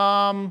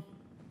 That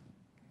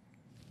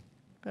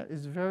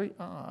is very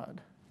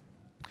odd.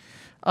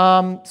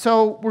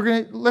 So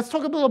let's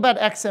talk a little about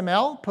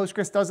XML.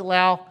 Postgres does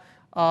allow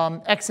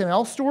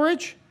XML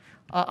storage.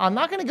 I'm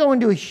not going to go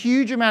into a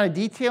huge amount of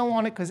detail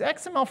on it because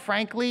XML,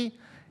 frankly,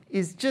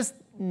 is just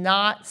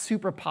not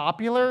super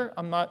popular.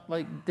 I'm not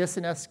like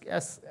dissing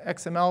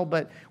XML,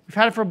 but we've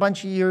had it for a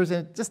bunch of years,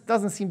 and it just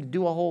doesn't seem to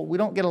do a whole. We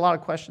don't get a lot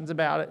of questions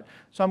about it.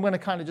 So I'm going to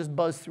kind of just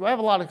buzz through. I have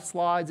a lot of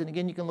slides, and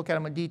again, you can look at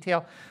them in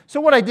detail.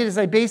 So what I did is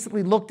I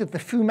basically looked at the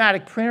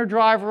Fumatic printer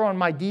driver on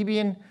my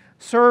Debian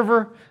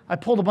server. I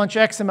pulled a bunch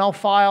of XML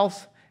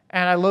files,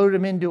 and I loaded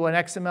them into an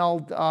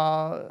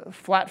XML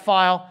flat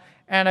file.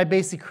 And I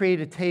basically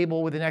created a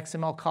table with an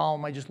XML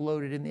column. I just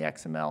loaded in the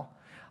XML.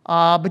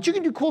 But you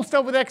can do cool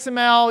stuff with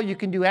XML. You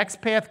can do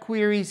XPath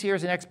queries.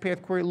 Here's an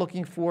XPath query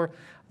looking for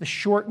the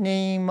short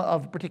name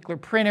of particular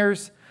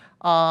printers.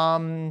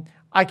 I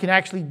can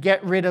actually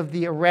get rid of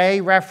the array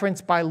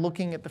reference by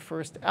looking at the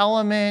first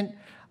element.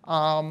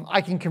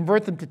 I can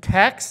convert them to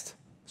text.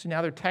 So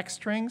now they're text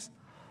strings.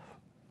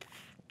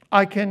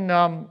 I can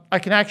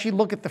actually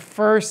look at the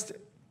first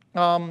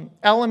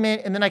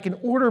element, and then I can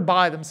order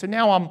by them. So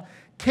now I'm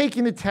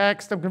taking the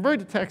text, I'm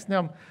converting to text, now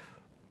I'm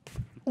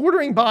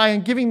ordering by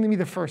and giving me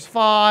the first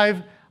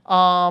 5.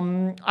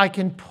 I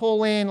can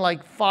pull in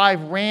like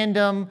 5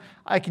 random.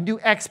 I can do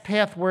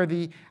XPath where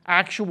the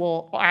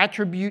actual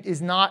attribute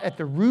is not at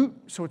the root,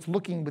 so it's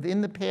looking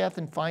within the path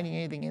and finding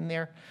anything in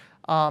there.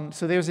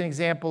 So there's an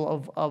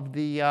example of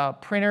the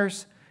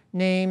printers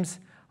names.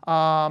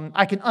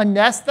 I can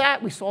unnest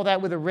that. We saw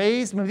that with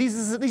arrays. I mean,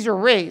 these are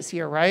arrays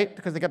here, right?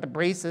 Because they got the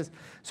braces.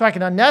 So I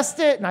can unnest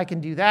it, and I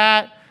can do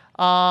that.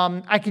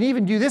 I can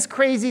even do this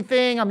crazy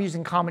thing. I'm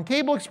using common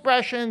table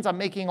expressions. I'm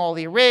making all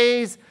the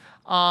arrays,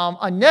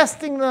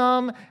 unnesting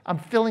them. I'm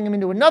filling them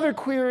into another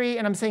query,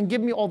 and I'm saying,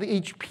 give me all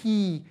the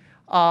HP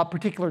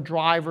particular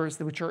drivers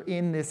which are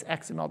in this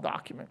XML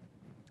document.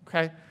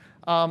 Okay.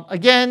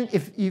 Again,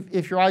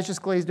 if your eyes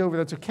just glazed over,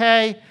 that's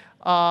OK.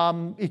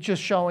 It's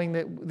just showing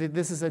that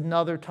this is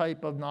another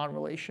type of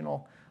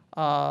non-relational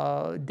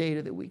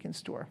data that we can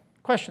store.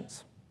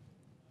 Questions?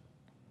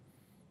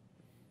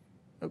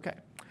 OK.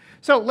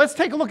 So let's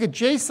take a look at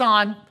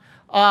JSON.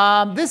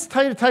 This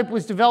data type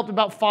was developed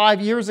about 5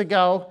 years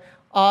ago.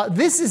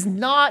 This is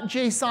not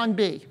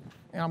JSON-B.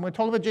 And I'm going to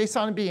talk about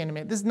JSON-B in a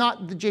minute. This is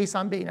not the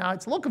JSON-B. Now,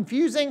 it's a little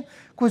confusing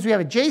because we have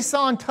a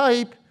JSON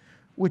type,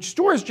 which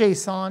stores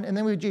JSON, and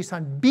then we have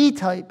JSON-B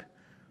type,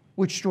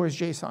 which stores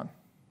JSON.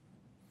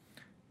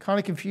 Kind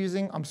of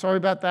confusing. I'm sorry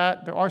about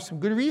that. There are some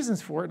good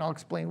reasons for it, and I'll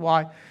explain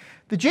why.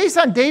 The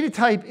JSON data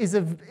type is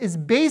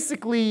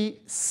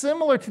basically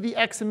similar to the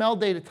XML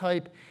data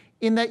type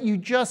in that you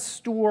just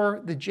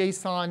store the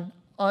JSON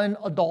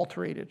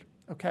unadulterated.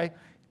 Okay?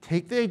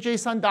 Take the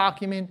JSON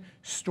document,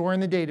 store in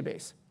the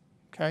database.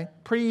 Okay?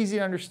 Pretty easy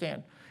to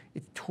understand.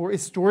 It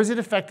stores it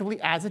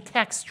effectively as a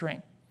text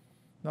string.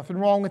 Nothing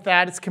wrong with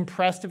that. It's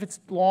compressed if it's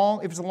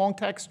long, if it's a long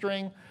text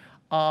string,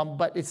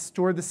 but it's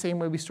stored the same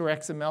way we store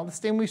XML, the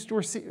same way we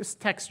store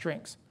text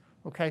strings.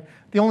 Okay?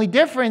 The only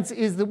difference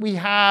is that we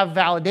have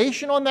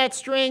validation on that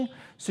string,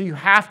 so you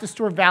have to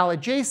store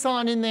valid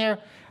JSON in there.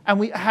 And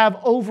we have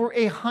over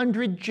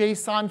 100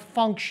 JSON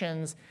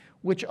functions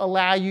which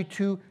allow you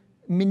to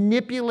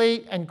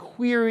manipulate and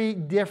query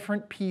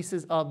different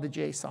pieces of the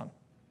JSON.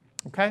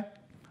 Okay?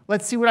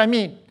 Let's see what I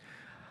mean.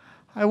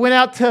 I went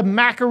out to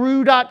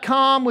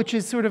macaroo.com, which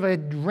is sort of a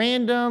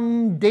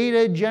random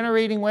data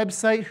generating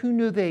website. Who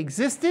knew they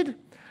existed?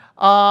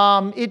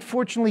 It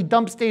fortunately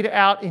dumps data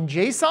out in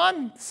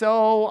JSON,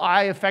 so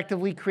I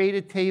effectively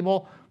created a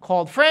table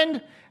called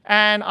friend,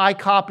 and I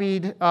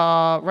copied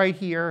right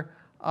here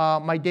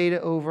my data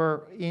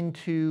over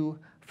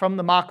from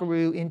the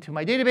Makaru into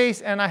my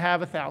database, and I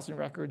have 1,000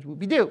 records,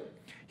 whoopie-doo.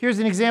 Here's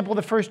an example of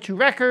the first 2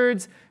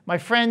 records. My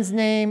friend's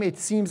name, it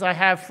seems I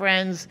have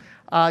friends,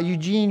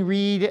 Eugene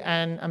Reed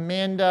and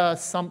Amanda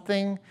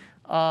something.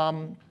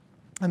 And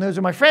those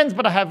are my friends,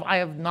 but I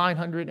have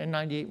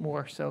 998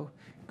 more, so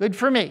good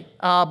for me.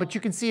 But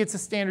you can see it's a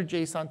standard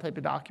JSON type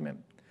of document.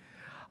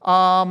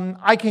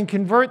 I can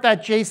convert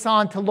that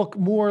JSON to look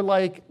more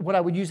like what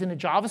I would use in a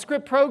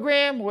JavaScript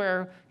program,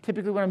 where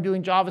typically when I'm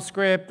doing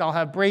JavaScript, I'll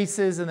have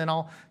braces, and then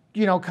I'll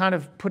kind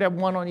of put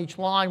one on each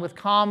line with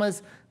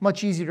commas,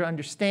 much easier to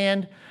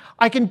understand.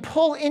 I can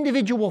pull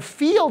individual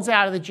fields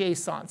out of the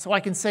JSON. So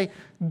I can say,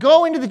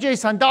 go into the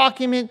JSON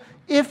document.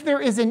 If there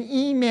is an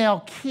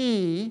email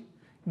key,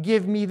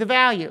 give me the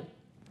value.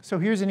 So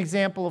here's an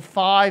example of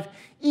 5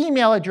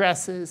 email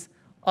addresses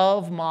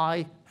of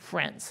my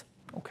friends.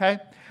 Okay?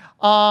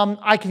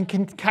 I can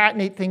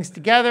concatenate things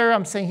together.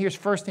 I'm saying here's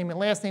first name and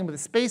last name with a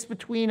space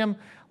between them.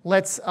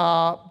 Let's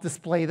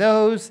display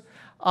those.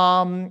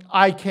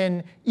 I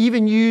can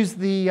even use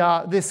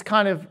this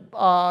kind of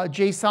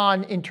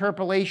JSON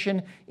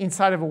interpolation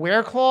inside of a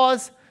where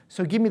clause.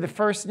 So give me the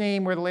first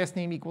name where the last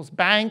name equals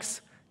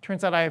Banks.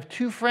 Turns out I have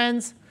 2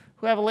 friends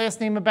who have a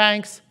last name of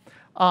Banks.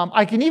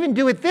 I can even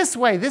do it this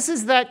way. This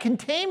is that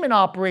containment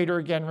operator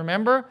again,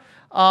 remember?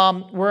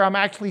 Where I'm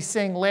actually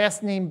saying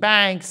last name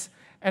Banks,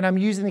 and I'm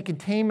using the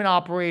containment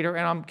operator,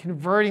 and I'm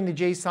converting the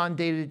JSON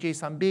data to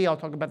JSONB. I'll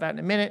talk about that in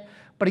a minute.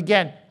 But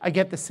again, I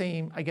get the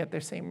same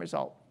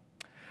result.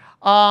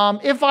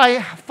 If I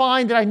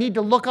find that I need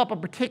to look up a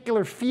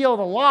particular field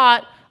a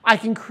lot, I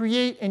can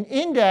create an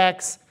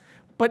index.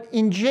 But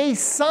in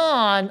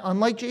JSON,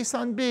 unlike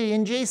JSONB,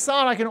 in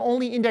JSON I can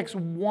only index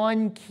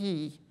 1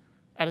 key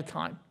at a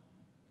time.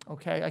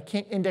 Okay, I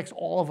can't index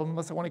all of them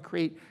unless I want to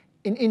create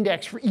an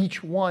index for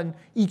each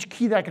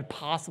key that I could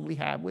possibly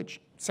have, which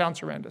sounds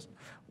horrendous.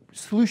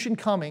 Solution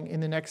coming in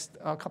the next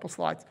couple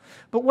slides.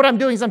 But what I'm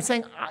doing is I'm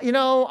saying,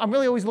 I'm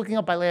really always looking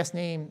up by last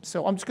name,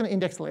 so I'm just going to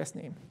index the last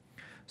name.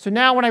 So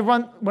now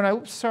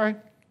oops, sorry,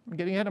 I'm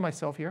getting ahead of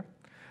myself here.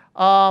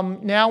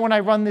 Now when I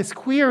run this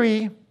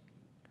query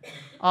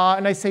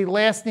and I say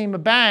last name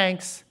of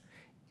Banks,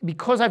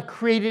 because I've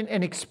created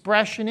an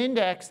expression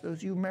index, those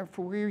of you who remember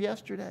for here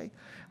yesterday,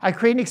 I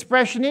create an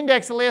expression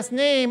index of last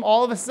name,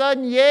 all of a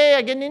sudden, yay,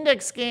 I get an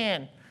index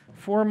scan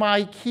for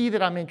my key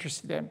that I'm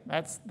interested in.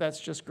 That's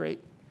just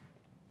great.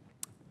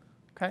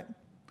 Okay.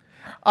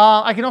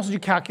 I can also do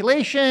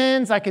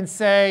calculations. I can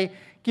say,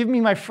 give me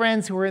my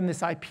friends who are in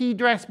this IP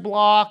address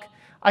block.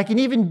 I can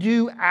even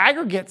do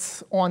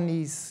aggregates on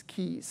these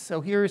keys. So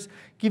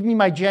give me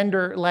my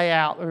gender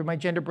layout or my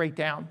gender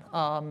breakdown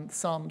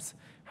sums.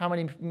 How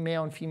many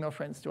male and female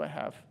friends do I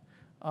have?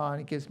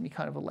 And it gives me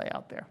kind of a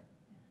layout there.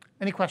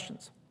 Any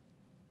questions?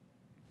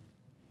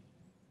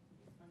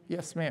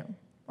 Yes, ma'am.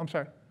 I'm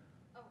sorry.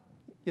 Oh.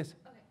 Yes.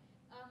 Okay.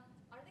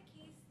 Are the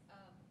keys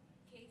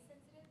case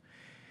sensitive?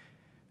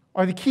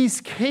 Are the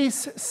keys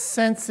case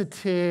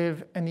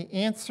sensitive? And the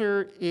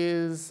answer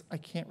is, I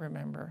can't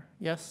remember.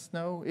 Yes,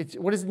 no?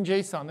 What is in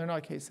JSON? They're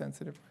not case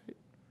sensitive, right?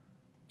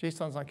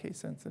 JSON's not case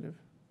sensitive.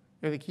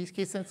 Are the keys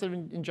case sensitive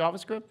in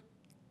JavaScript?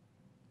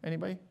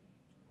 Anybody?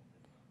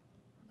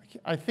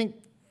 I think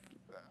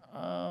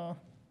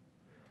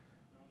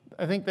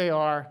they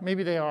are.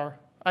 Maybe they are.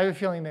 I have a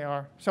feeling they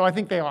are. So I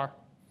think they are.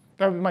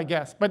 That would be my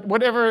guess. But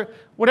whatever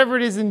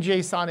it is in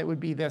JSON, it would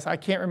be this. I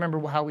can't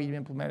remember how we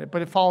implement it,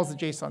 but it follows the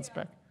JSON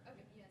spec.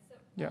 Okay, yeah.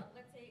 So Yeah.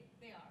 Let's say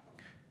they are.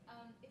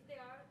 If they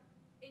are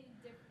in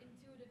 2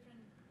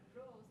 different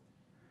rows,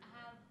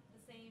 have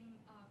the same,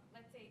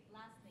 let's say,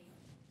 last name,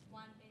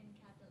 one in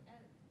capital L,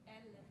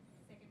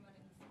 second one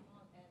in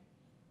small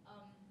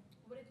l,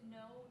 would it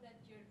know that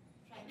you're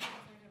trying to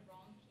insert a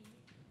wrong key?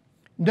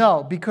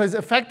 No, because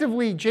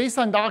effectively,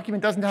 JSON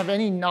document doesn't have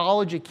any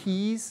knowledge of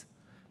keys,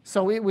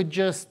 so it would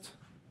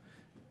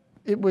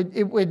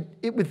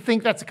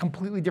think that's a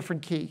completely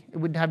different key. It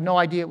would have no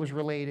idea it was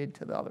related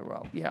to the other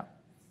row. Yeah.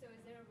 So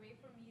is there a way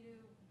for me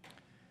to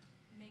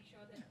make sure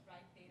that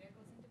right data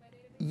goes into my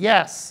database?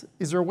 Yes.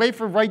 Is there a way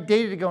for right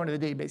data to go into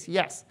the database?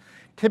 Yes.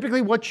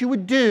 Typically, what you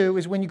would do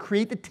is when you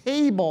create the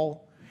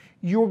table,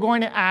 you're going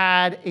to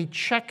add a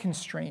check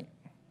constraint.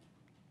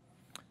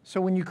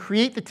 So when you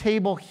create the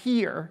table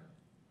here,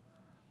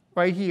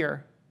 right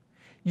here,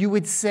 you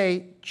would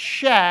say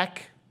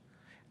check,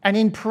 and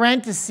in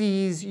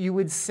parentheses, you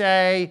would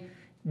say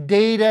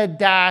data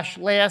dash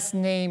last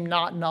name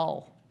not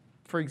null,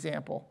 for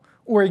example,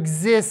 or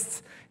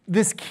exists,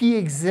 this key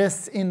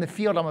exists in the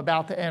field I'm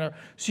about to enter.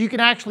 So you can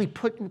actually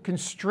put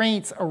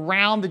constraints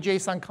around the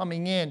JSON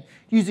coming in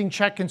using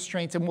check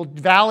constraints, and we'll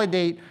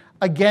validate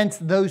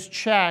against those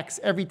checks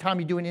every time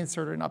you do an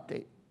insert or an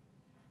update.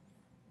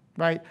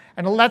 Right?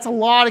 And that's a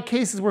lot of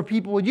cases where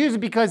people would use it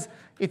because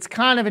it's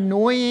kind of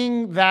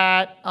annoying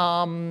that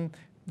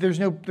there's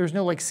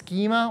no like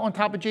schema on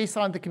top of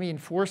JSON that can be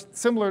enforced,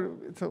 similar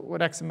to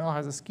what XML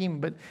has a schema,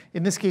 but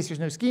in this case there's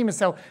no schema,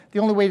 so the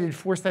only way to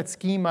enforce that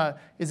schema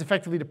is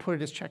effectively to put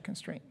it as check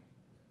constraint.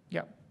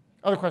 Yeah.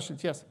 Other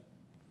questions? Yes?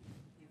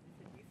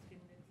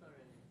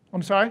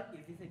 I'm sorry?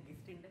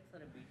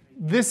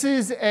 This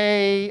is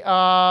a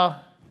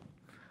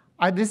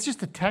this is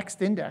just a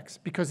text index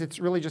because it's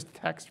really just a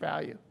text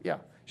value. Yeah,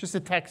 just a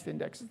text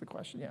index is the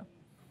question. Yeah.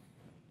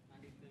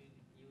 And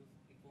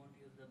it won't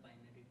use the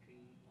binary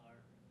tree, or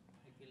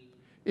it will.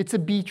 It's a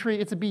B tree.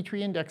 It's a B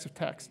tree index of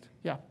text.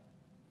 Yeah.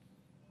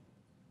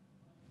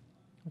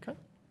 Okay.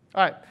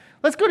 All right.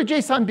 Let's go to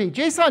JSON-B.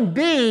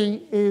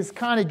 JSON-B is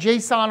kind of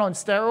JSON on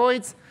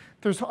steroids.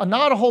 There's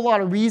not a whole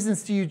lot of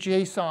reasons to use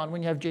JSON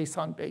when you have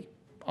JSON-B,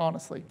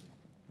 honestly.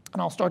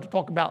 And I'll start to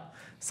talk about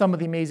some of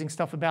the amazing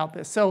stuff about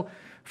this. So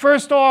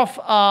first off,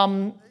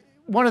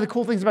 one of the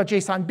cool things about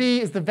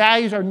JSON-B is the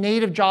values are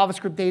native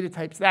JavaScript data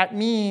types. That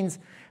means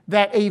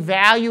that a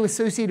value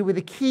associated with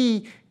a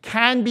key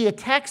can be a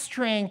text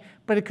string,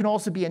 but it can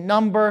also be a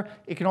number.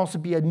 It can also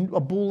be a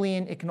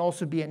Boolean. It can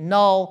also be a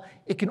null.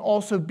 It can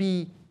also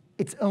be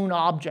its own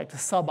object, a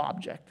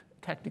sub-object,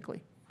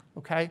 technically.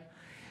 Okay?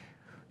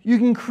 You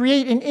can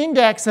create an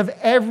index of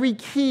every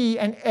key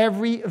and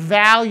every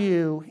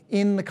value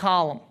in the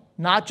column.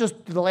 Not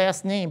just the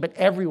last name, but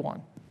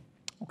everyone.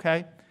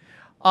 Okay?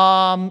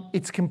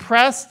 It's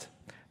compressed.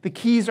 The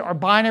keys are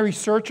binary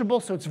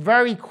searchable, so it's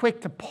very quick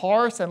to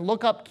parse and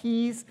look up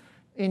keys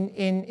in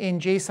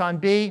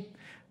JSON-B.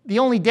 The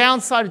only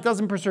downside, it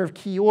doesn't preserve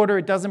key order,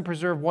 it doesn't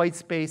preserve white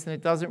space, and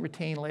it doesn't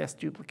retain last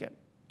duplicate.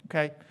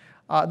 Okay?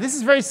 This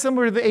is very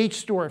similar to the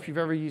HStore, if you've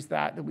ever used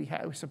that we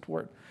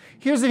support.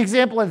 Here's an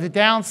example of the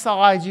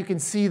downsides. You can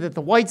see that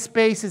the white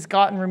space has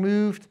gotten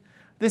removed.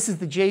 This is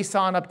the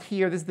JSON up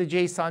here. This is the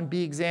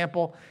JSON-B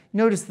example.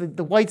 Notice that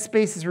the white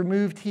space is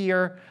removed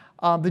here.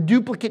 The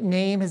duplicate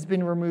name has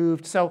been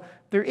removed. So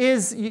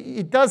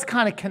it does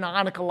kind of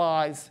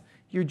canonicalize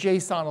your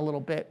JSON a little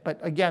bit. But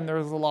again,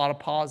 there's a lot of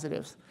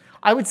positives.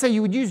 I would say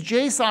you would use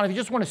JSON if you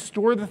just want to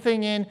store the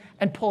thing in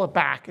and pull it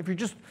back. If you're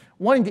just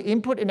wanting to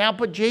input and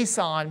output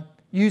JSON,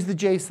 use the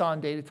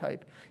JSON data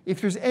type. If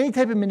there's any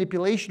type of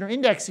manipulation or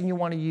indexing you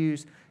want to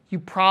use, you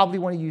probably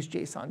want to use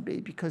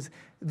JSON-B because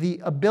the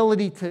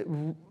ability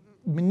to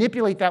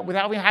manipulate that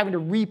without having to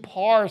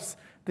reparse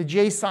the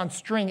JSON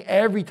string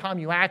every time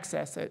you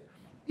access it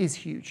is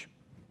huge.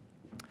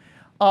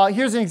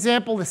 Here's an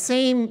example. The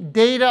same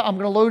data, I'm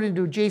going to load it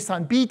into a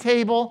JSON-B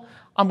table.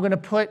 I'm going to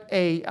put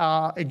a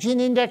GIN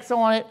index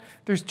on it.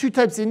 There's two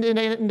types of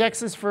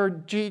indexes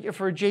for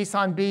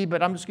JSON-B,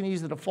 but I'm just going to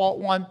use the default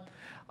one.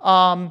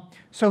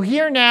 So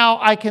here now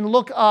I can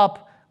look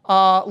up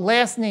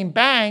last name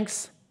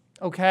Banks,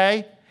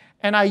 okay?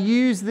 And I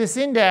use this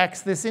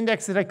index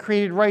that I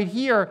created right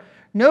here.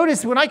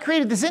 Notice when I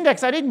created this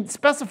index, I didn't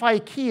specify a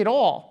key at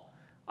all.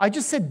 I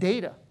just said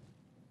data.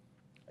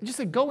 I just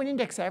said go and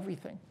index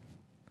everything.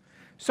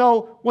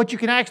 So what you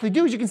can actually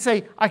do is you can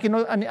say, I can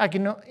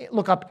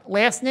look up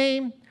last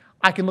name.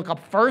 I can look up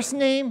first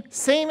name,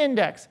 same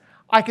index.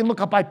 I can look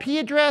up IP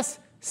address,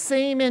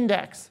 same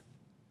index.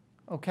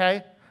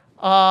 Okay?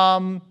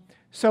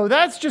 So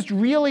that's just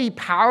really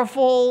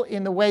powerful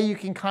in the way you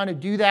can kind of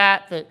do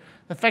that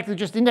the fact that it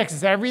just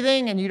indexes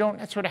everything and you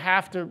don't sort of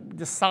have to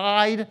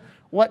decide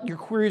what your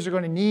queries are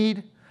going to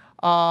need.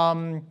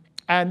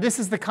 And this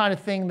is the kind of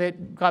thing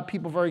that got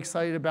people very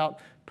excited about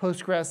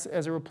Postgres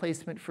as a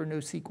replacement for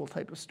NoSQL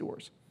type of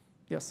stores.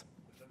 Yes?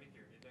 Does that make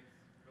your index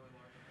really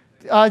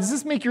large? Does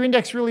this make your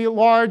index really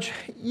large?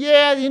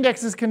 Yeah, the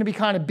index is going to be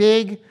kind of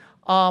big.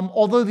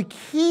 Although the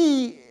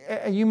key,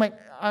 you might,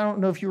 I don't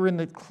know if you were in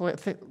the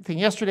thing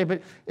yesterday,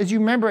 but as you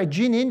remember, a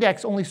GIN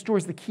index only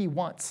stores the key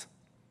once.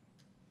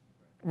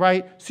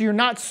 Right? So you're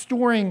not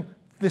storing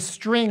the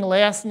string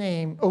last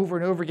name over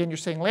and over again. You're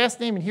saying last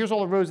name, and here's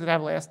all the rows that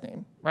have last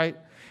name. Right?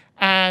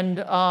 And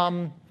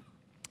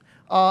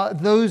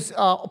those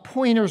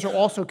pointers are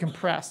also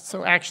compressed.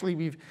 So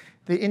actually,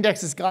 the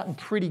index has gotten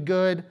pretty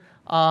good.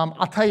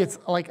 I'll tell you, it's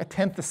like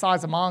 1/10 the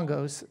size of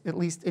Mongo's, at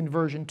least in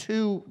version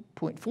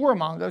 2.4 of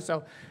Mongo.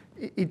 So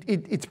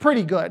it's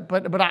pretty good.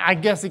 But I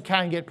guess it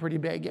can get pretty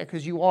big, yeah,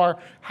 because you are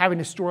having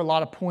to store a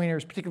lot of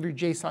pointers, particularly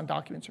your JSON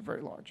documents are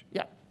very large.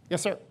 Yeah.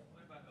 Yes, sir?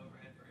 What about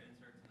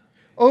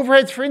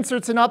overhead for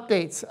inserts and updates?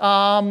 Overheads for inserts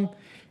and updates.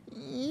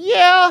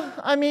 Yeah,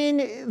 I mean,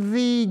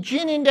 the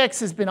GIN index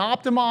has been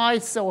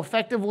optimized, so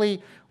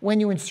effectively, when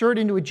you insert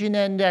into a GIN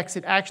index,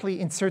 it actually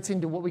inserts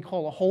into what we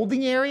call a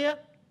holding area.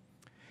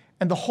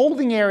 And the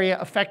holding area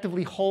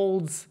effectively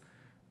holds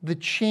the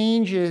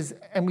changes,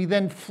 and we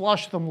then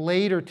flush them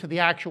later to the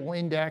actual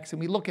index. And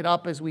we look it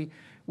up as we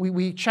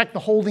check the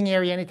holding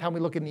area anytime we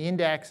look in the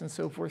index and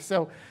so forth.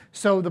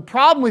 So the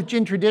problem with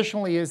GIN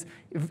traditionally is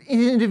if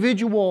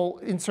individual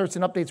inserts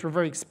and updates were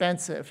very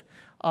expensive.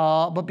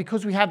 But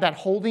because we have that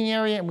holding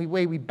area and the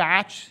way we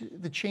batch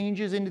the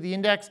changes into the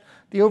index,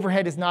 the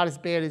overhead is not as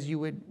bad as you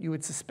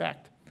would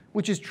suspect,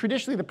 which is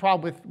traditionally the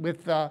problem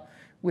with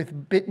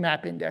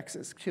bitmap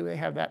indexes too. They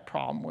have that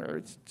problem where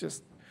it's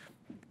just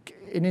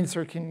an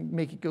insert can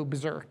make it go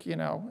berserk, you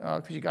know,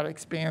 because you got to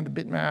expand the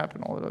bitmap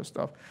and all of those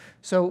stuff.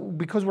 So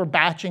because we're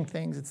batching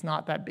things, it's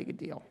not that big a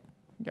deal.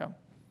 Yeah,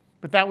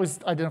 but that was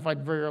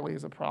identified very early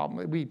as a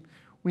problem.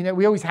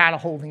 We always had a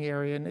holding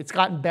area, and it's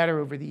gotten better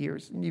over the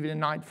years. And even in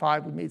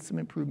 9.5, we made some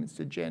improvements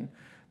to Gen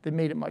that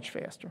made it much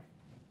faster.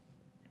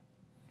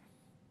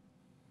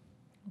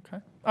 Okay.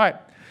 All right,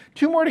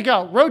 2 more to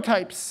go. Row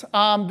types.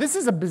 This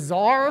is a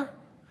bizarre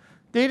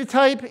data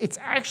type. It's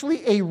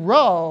actually a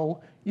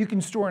row you can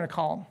store in a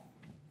column.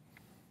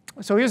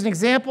 So here's an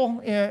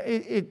example.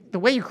 The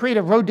way you create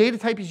a row data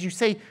type is you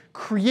say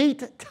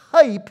create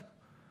type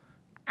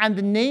and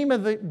the name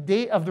of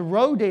the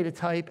row data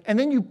type, and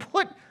then you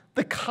put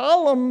the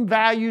column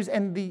values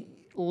and the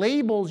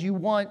labels you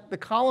want, the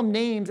column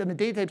names and the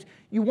data types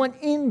you want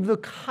in the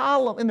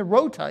column, in the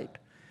row type.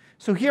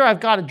 So here I've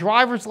got a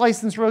driver's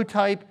license row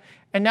type,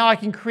 and now I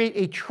can create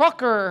a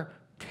trucker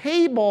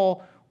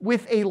table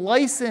with a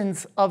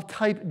license of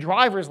type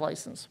driver's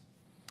license.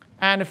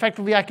 And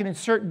effectively, I can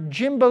insert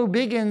Jimbo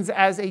Biggins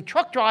as a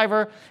truck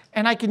driver,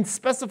 and I can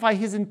specify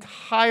his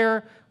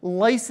entire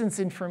license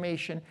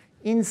information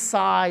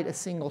inside a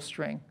single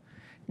string.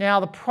 Now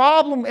the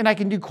problem, and I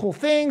can do cool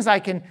things. I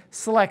can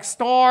select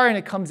star, and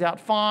it comes out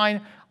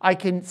fine. I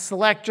can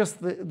select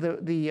just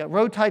the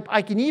row type.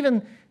 I can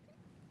even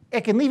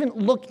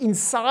look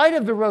inside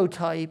of the row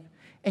type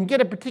and get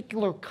a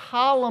particular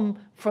column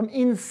from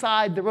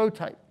inside the row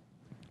type.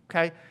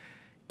 Okay?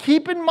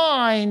 Keep in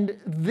mind,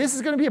 this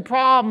is going to be a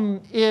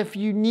problem if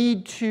you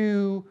need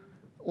to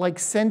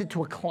send it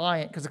to a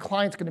client, because the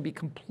client's going to be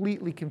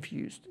completely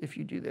confused if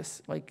you do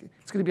this.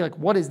 It's going to be like,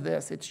 what is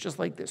this? It's just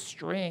like this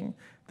string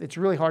that's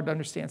really hard to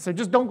understand. So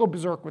just don't go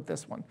berserk with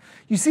this one.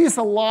 You see this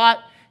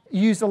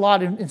used a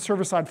lot in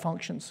server-side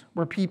functions,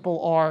 where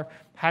people are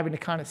having to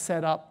kind of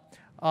set up,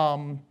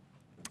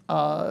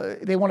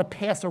 they want to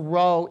pass a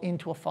row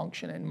into a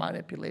function and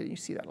manipulate it. You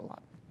see that a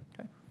lot.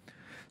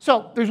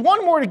 So there's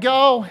one more to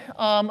go.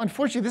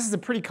 Unfortunately, this is a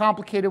pretty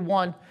complicated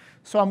one,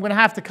 so I'm going to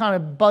have to kind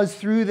of buzz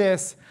through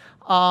this.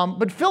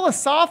 But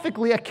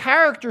philosophically, a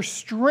character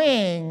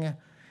string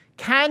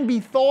can be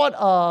thought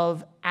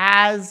of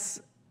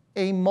as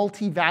a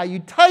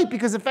multi-valued type,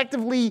 because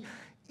effectively,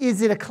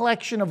 is it a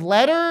collection of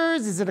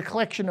letters? Is it a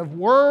collection of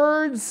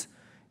words?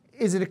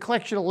 Is it a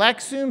collection of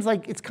lexemes?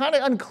 It's kind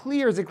of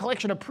unclear. Is it a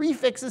collection of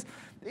prefixes?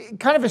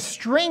 Kind of a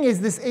string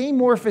is this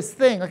amorphous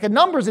thing. Like a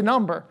number is a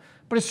number.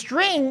 But a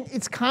string,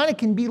 it's kind of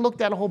can be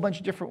looked at a whole bunch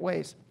of different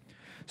ways.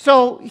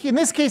 So in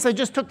this case, I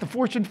just took the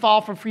Fortune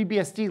file from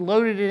FreeBSD,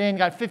 loaded it in,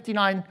 got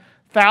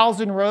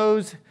 59,000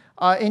 rows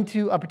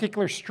into a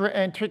particular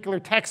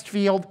text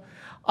field.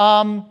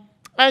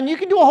 And you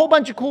can do a whole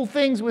bunch of cool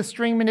things with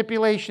string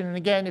manipulation. And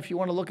again, if you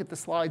want to look at the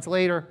slides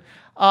later,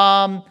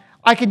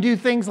 I can do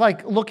things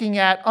like looking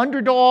at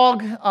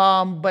underdog,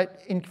 but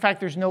in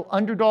fact, there's no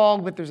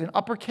underdog, but there's an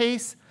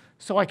uppercase.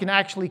 So I can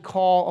actually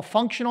call a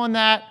function on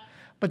that.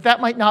 But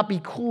that might not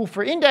be cool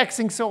for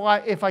indexing, so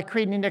if I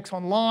create an index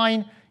on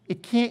line,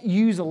 it can't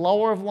use a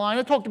lower of line.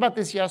 I talked about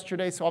this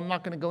yesterday, so I'm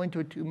not going to go into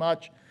it too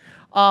much.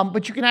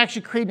 But you can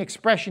actually create an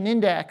expression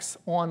index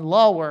on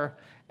lower,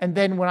 and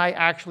then when I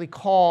actually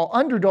call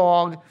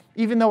underdog,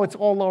 even though it's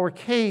all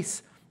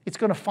lowercase, it's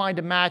going to find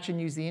a match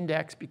and use the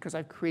index because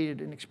I've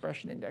created an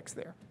expression index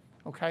there.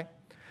 Okay?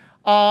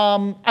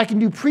 I can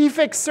do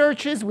prefix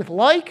searches with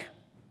like.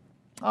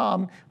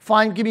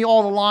 Give me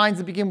all the lines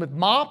that begin with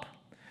mop.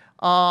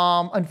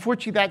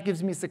 Unfortunately, that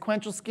gives me a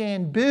sequential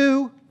scan,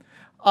 boo.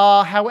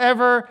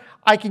 However,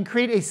 I can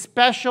create a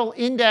special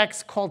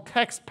index called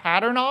text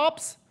pattern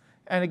ops.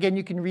 And again,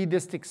 you can read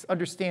this to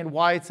understand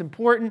why it's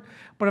important.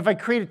 But if I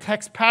create a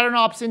text pattern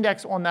ops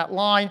index on that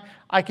line,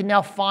 I can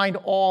now find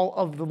all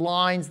of the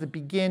lines that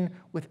begin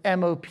with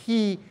MOP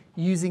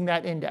using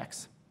that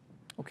index.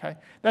 Okay?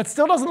 That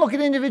still doesn't look at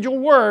individual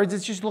words.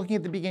 It's just looking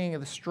at the beginning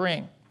of the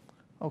string.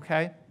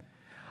 Okay?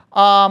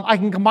 I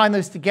can combine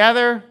those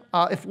together.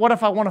 What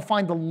if I want to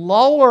find the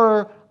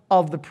lower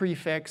of the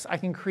prefix? I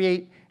can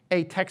create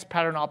a text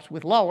pattern ops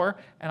with lower,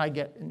 and I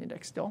get an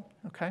index still.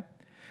 Okay?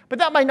 But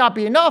that might not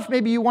be enough.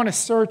 Maybe you want to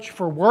search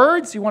for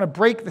words. You want to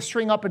break the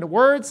string up into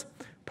words.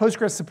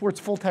 Postgres supports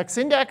full text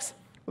index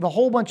with a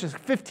whole bunch of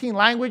 15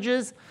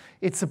 languages.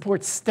 It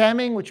supports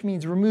stemming, which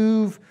means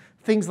remove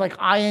things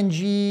like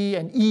ing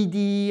and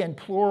ed and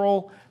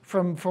plural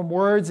from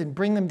words and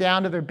bring them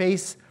down to their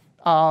base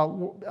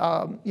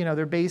word.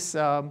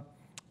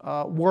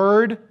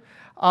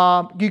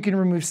 You can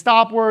remove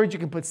stop words. You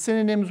can put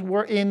synonyms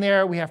in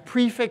there. We have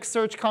prefix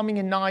search coming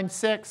in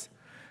 9.6.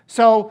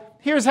 So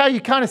here's how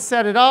you kind of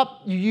set it up.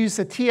 You use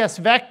a TS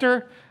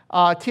vector.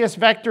 TS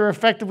vector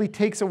effectively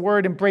takes a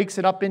word and breaks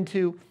it up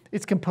into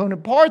its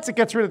component parts. It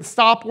gets rid of the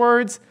stop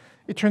words.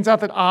 It turns out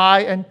that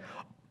I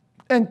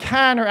and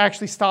can are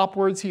actually stop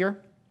words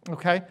here.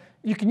 Okay?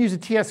 You can use a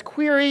TS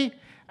query.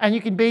 And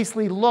you can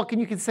basically look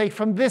and you can say,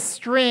 from this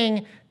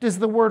string, does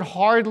the word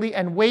hardly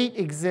and wait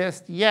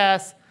exist?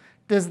 Yes.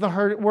 Does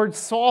the word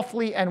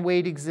softly and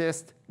wait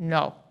exist?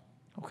 No.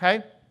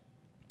 Okay?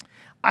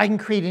 I can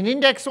create an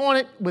index on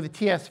it with a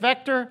TS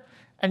vector,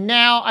 And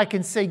now I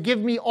can say, give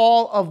me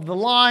all of the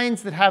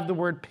lines that have the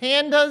word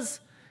pandas,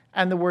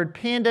 and the word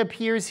panda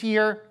appears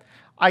here.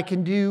 I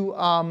can do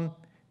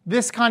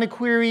this kind of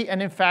query,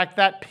 and in fact,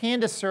 that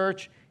panda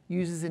search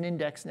uses an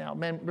index now.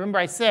 Remember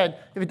I said,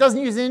 if it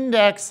doesn't use an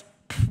index,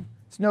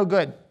 it's no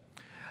good.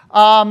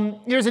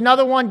 Here's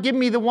another one. Give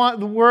me the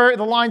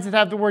lines that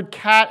have the word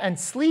cat and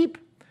sleep.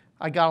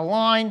 I got a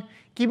line.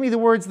 Give me the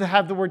words that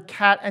have the word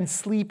cat and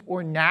sleep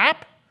or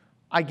nap.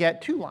 I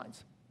get 2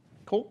 lines.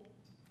 Cool.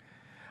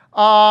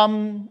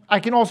 I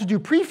can also do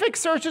prefix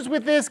searches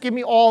with this. Give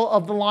me all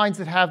of the lines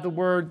that have the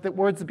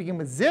words that begin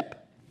with zip.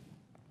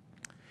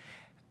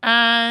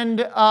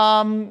 And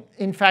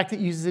in fact, it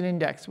uses an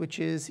index, which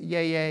is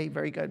yay,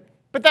 very good.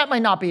 But that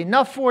might not be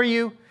enough for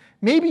you.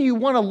 Maybe you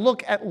want to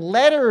look at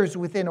letters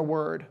within a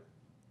word.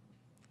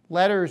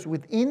 Letters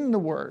within the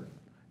word.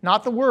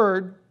 Not the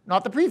word,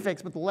 not the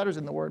prefix, but the letters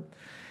in the word.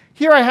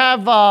 Here I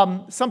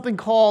have something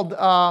called,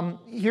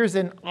 here's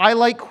an I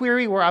like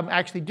query where I'm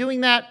actually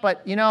doing that,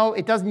 but you know,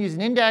 it doesn't use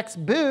an index,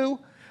 boo.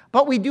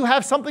 But we do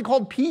have something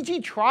called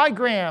PG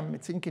trigram.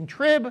 It's in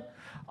contrib.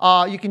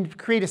 You can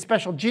create a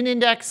special gin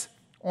index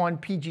on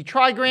PG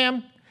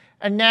trigram.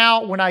 And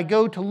now when I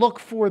go to look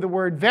for the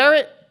word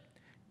verit,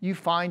 you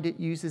find it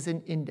uses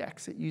an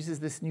index. It uses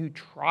this new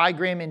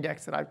trigram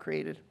index that I've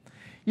created.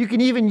 You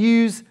can even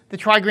use the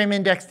trigram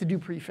index to do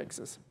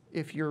prefixes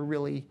if you're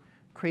really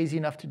crazy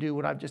enough to do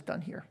what I've just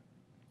done here.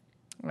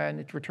 And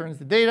it returns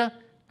the data,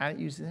 and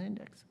it uses an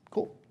index.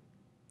 Cool.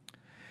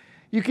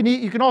 You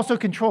can also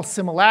control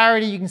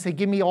similarity. You can say,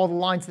 give me all the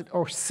lines that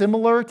are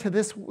similar to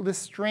this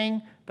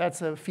string.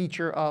 That's a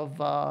feature of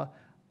the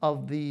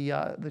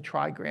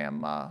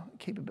trigram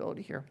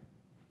capability here.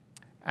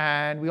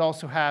 And we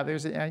also have,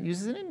 it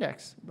uses an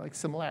index, like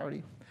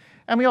similarity.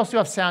 And we also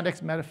have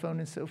soundex, metaphone,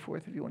 and so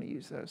forth if you want to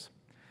use those.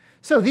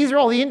 So these are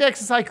all the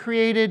indexes I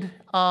created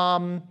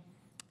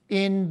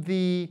in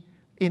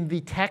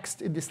the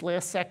text in this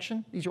last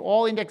section. These are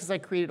all indexes I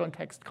created on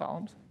text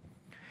columns.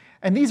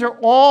 And these are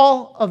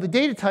all of the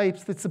data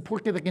types that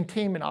support the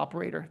containment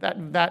operator,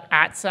 that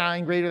at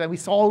sign greater that we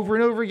saw over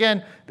and over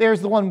again.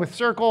 There's the one with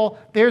circle.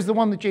 There's the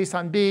one with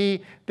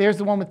JSONB. There's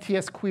the one with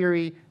TS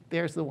query.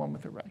 There's the one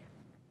with array.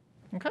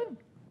 OK?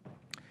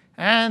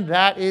 And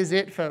that is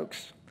it,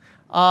 folks.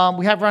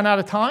 We have run out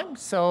of time,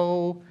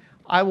 so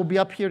I will be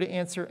up here to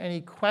answer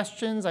any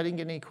questions. I didn't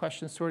get any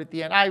questions sorted at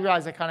the end. I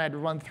realized I kind of had to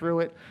run through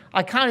it.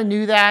 I kind of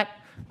knew that.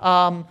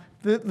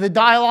 The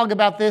dialogue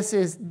about this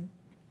is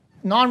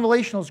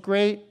non-relational is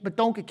great, but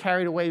don't get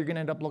carried away. You're going to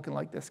end up looking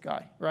like this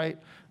guy, right?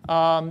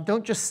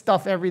 Don't just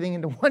stuff everything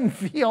into one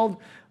field.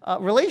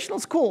 Relational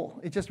is cool.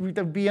 It just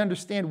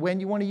understand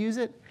when you want to use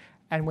it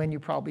and when you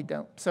probably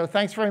don't. So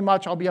thanks very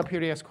much. I'll be up here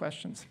to ask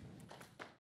questions.